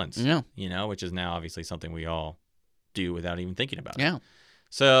have balance. Yeah. Which is now obviously something we all do without even thinking about it. Yeah.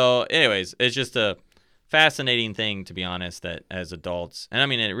 So, anyways, it's just a fascinating thing, to be honest, that as adults, and I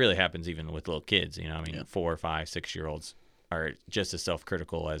mean, it really happens even with little kids, 4, 5, 6-year-olds are just as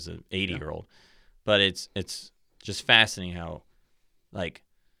self-critical as an 80-year-old. But it's just fascinating how,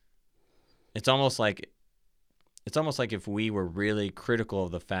 it's almost like if we were really critical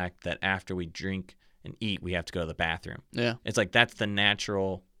of the fact that after we drink and eat, we have to go to the bathroom. Yeah. It's like that's the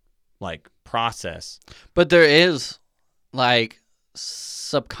natural, process. But there is,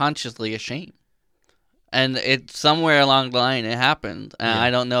 subconsciously a shame. And it's somewhere along the line it happened. And I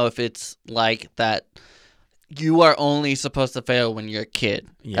don't know if it's like that you are only supposed to fail when you're a kid.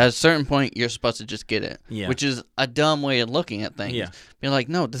 Yeah. At a certain point, you're supposed to just get it. Yeah. Which is a dumb way of looking at things. Yeah. Being like,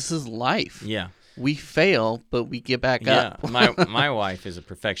 no, this is life. Yeah. We fail, but we get back Yeah. up. My wife is a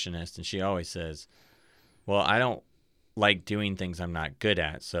perfectionist, and she always says, well, I don't like doing things I'm not good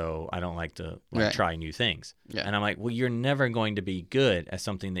at, so I don't like to Right. try new things. Yeah. And I'm like, well, you're never going to be good at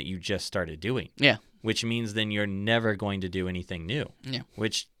something that you just started doing. Yeah. Which means then you're never going to do anything new. Yeah.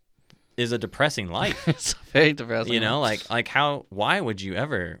 Which is a depressing life. It's very depressing. Why would you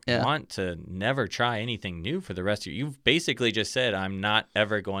ever Yeah. want to never try anything new for the rest of you've basically just said, I'm not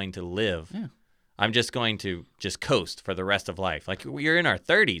ever going to live. Yeah. I'm just going to just coast for the rest of life. Like, you're in our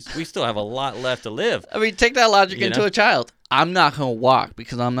 30s. We still have a lot left to live. I mean, take that logic You into know? a child. I'm not going to walk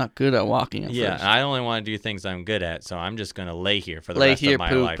because I'm not good at walking at Yeah, first. I only want to do things I'm good at, so I'm just going to lay here for the Lay rest here, of my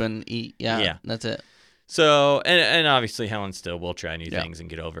poop, life. and eat. Yeah, Yeah. that's it. So, and obviously Helen still will try new Yeah. things and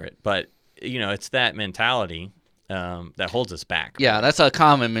get over it. But, it's that mentality that holds us back. Yeah, that's a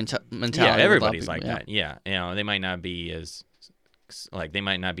common mentality. with a lot of Everybody's people, like that. Yeah. They might not be they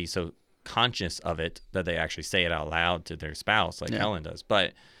might not be so conscious of it that they actually say it out loud to their spouse like Yeah. Helen does.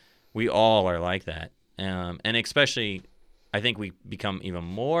 But we all are like that. And especially, I think we become even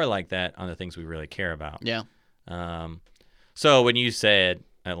more like that on the things we really care about. Yeah. So when you said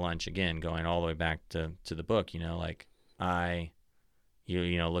at lunch, again, going all the way back to the book, I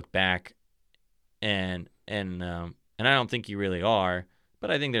look back and I don't think you really are, but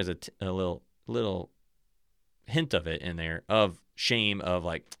I think there's a little hint of it in there of shame of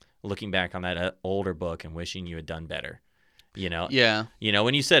looking back on that older book and wishing you had done better. Yeah.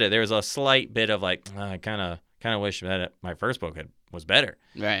 When you said it, there was a slight bit of I kind of wish that my first book was better.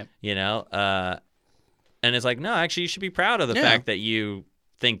 Right. And it's like, no, actually, you should be proud of the Yeah. fact that you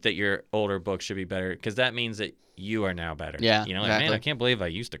think that your older book should be better, because that means that you are now better. Yeah, man, exactly. I can't believe I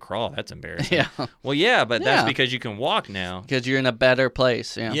used to crawl. That's embarrassing. Yeah. Well, yeah, but that's Yeah. because you can walk now. Because you're in a better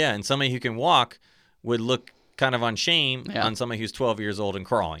place. Yeah. Yeah, and somebody who can walk would look kind of on shame Yeah. on somebody who's 12 years old and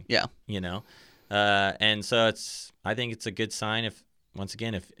crawling. Yeah. And so I think it's a good sign if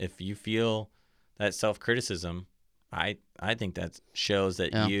you feel that self-criticism, I think that shows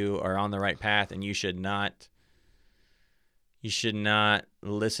that Yeah. you are on the right path, and you should not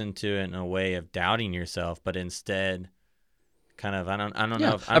listen to it in a way of doubting yourself, but instead kind of, I don't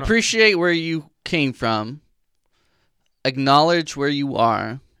know. Appreciate where you came from. Acknowledge where you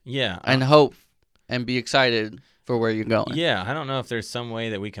are. Yeah. And hope and be excited for where you're going. Yeah, I don't know if there's some way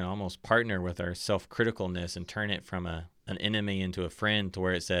that we can almost partner with our self-criticalness and turn it from an enemy into a friend, to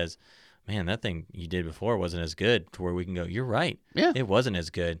where it says, man, that thing you did before wasn't as good, to where we can go, you're right. Yeah. It wasn't as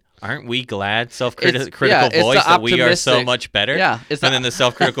good. Aren't we glad, It's self-critical the voice, that we are so optimistic- much better? Yeah, it's And the- then the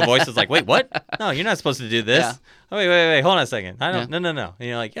self-critical voice is like, wait, what? No, you're not supposed to do this. Yeah. Oh, wait, hold on a second. I don't, Yeah. no. And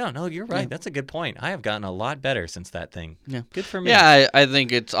you're like, no, you're right. Yeah. That's a good point. I have gotten a lot better since that thing. Yeah. Good for me. Yeah, I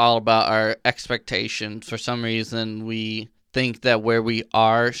think it's all about our expectations. For some reason, we think that where we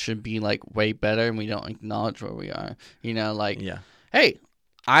are should be way better, and we don't acknowledge where we are. Yeah. Hey,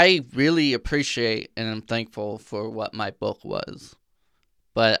 I really appreciate and I'm thankful for what my book was,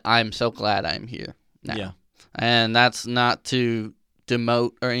 but I'm so glad I'm here now. Yeah. And that's not to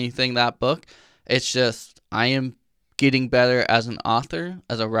demote or anything that book. It's just I am getting better as an author,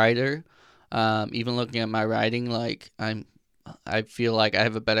 as a writer. Even looking at my writing, I'm I feel like I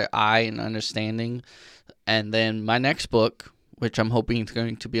have a better eye and understanding. And then my next book, which I'm hoping is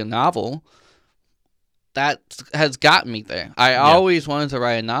going to be a novel, that has gotten me there. I always wanted to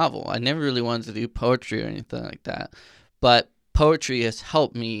write a novel. I never really wanted to do poetry or anything like that. But poetry has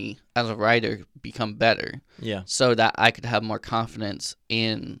helped me as a writer become better. Yeah. So that I could have more confidence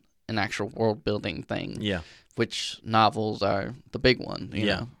in an actual world building thing. Yeah. Which novels are the big one. You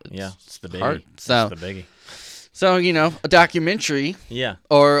know? It's the biggie. Hard. So, it's the biggie. So, a documentary Yeah.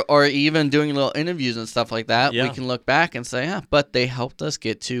 or even doing little interviews and stuff like that, Yeah. we can look back and say, but they helped us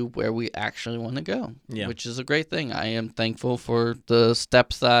get to where we actually want to go, which is a great thing. I am thankful for the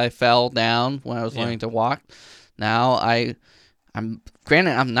steps that I fell down when I was learning to walk. Now, I'm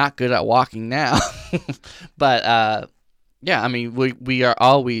granted, I'm not good at walking now, but, we are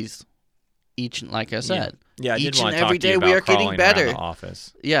always each, like I said. Yeah, I each did want and to every talk to you day we about are getting crawling better. around the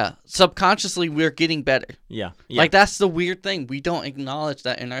office. Yeah, subconsciously we're getting better. Yeah. Like, that's the weird thing. We don't acknowledge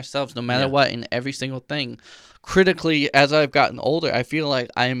that in ourselves, no matter what, in every single thing. Critically, as I've gotten older, I feel like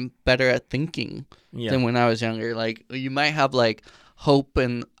I'm better at thinking than when I was younger. Like, you might have, like, hope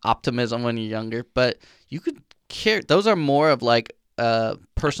and optimism when you're younger, but you could care. Those are more of, like,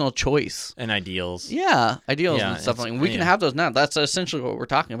 personal choice. And ideals. Yeah, ideals and stuff like that. We can yeah. have those now. That's essentially what we're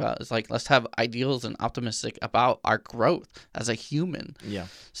talking about. It's like, let's have ideals and optimistic about our growth as a human. Yeah.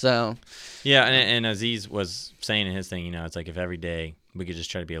 So. Yeah, and Aziz was saying in his thing, it's like if every day we could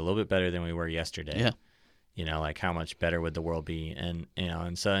just try to be a little bit better than we were yesterday. Yeah. Like how much better would the world be? And,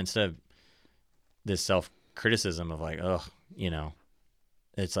 and so instead of this self-criticism of like,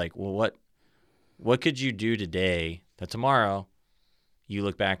 it's like, well, what could you do today that tomorrow you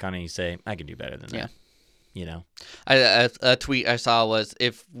look back on and you say, I could do better than that. A tweet I saw was,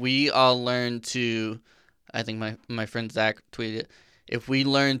 if we all learn to, I think my friend Zach tweeted, if we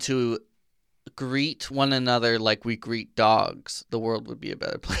learn to greet one another like we greet dogs, the world would be a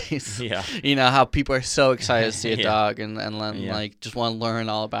better place. Yeah. How people are so excited to see a dog and like just want to learn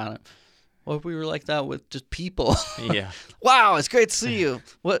all about it. What if we were like that with just people? Yeah. Wow, it's great to see you.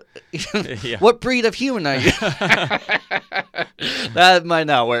 What what breed of human are you? That might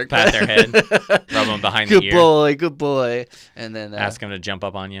not work. Pat their head, rub them behind the ear. Good boy. And then ask them to jump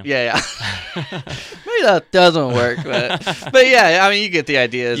up on you. Yeah. Maybe that doesn't work, but yeah, I mean, you get the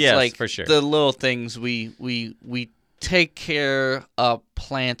idea. It's like for sure. The little things we take care of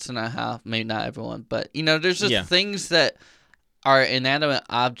plants in our house. Maybe not everyone, but there's just things that are inanimate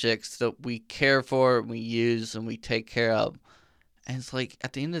objects that we care for, we use, and we take care of. And it's like,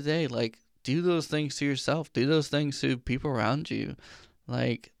 at the end of the day, like, do those things to yourself. Do those things to people around you.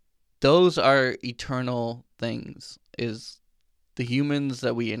 Like, those are eternal things, is the humans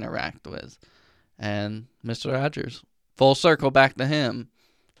that we interact with. And Mr. Rogers, full circle back to him.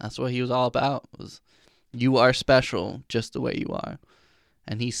 That's what he was all about, was you are special just the way you are.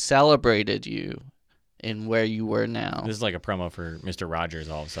 And he celebrated you in where you were now. This is like a promo for Mr. Rogers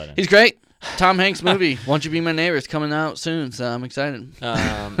all of a sudden. He's great. Tom Hanks movie, Won't You Be My Neighbor, is coming out soon, so I'm excited.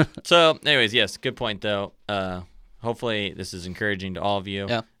 So, anyways, yes, good point, though. Hopefully this is encouraging to all of you.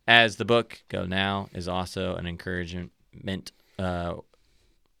 Yeah. As the book, Go Now, is also an encouragement all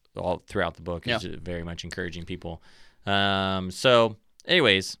throughout the book. It's very much encouraging people. So,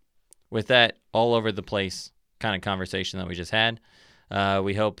 anyways, with that all over the place kind of conversation that we just had,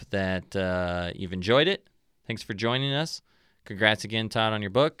 we hope that you've enjoyed it. Thanks for joining us. Congrats again, Todd, on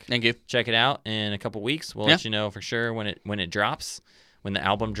your book. Thank you. Check it out in a couple weeks. We'll let you know for sure when it drops, when the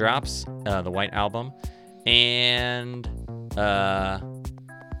album drops, the White Album. And go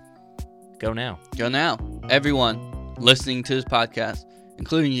now. Go now. Everyone listening to this podcast,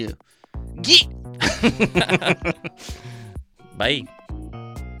 including you. Get. Bye.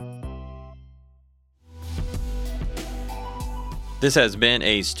 This has been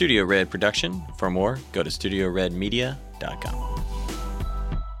a Studio Red production. For more, go to StudioRedMedia.com.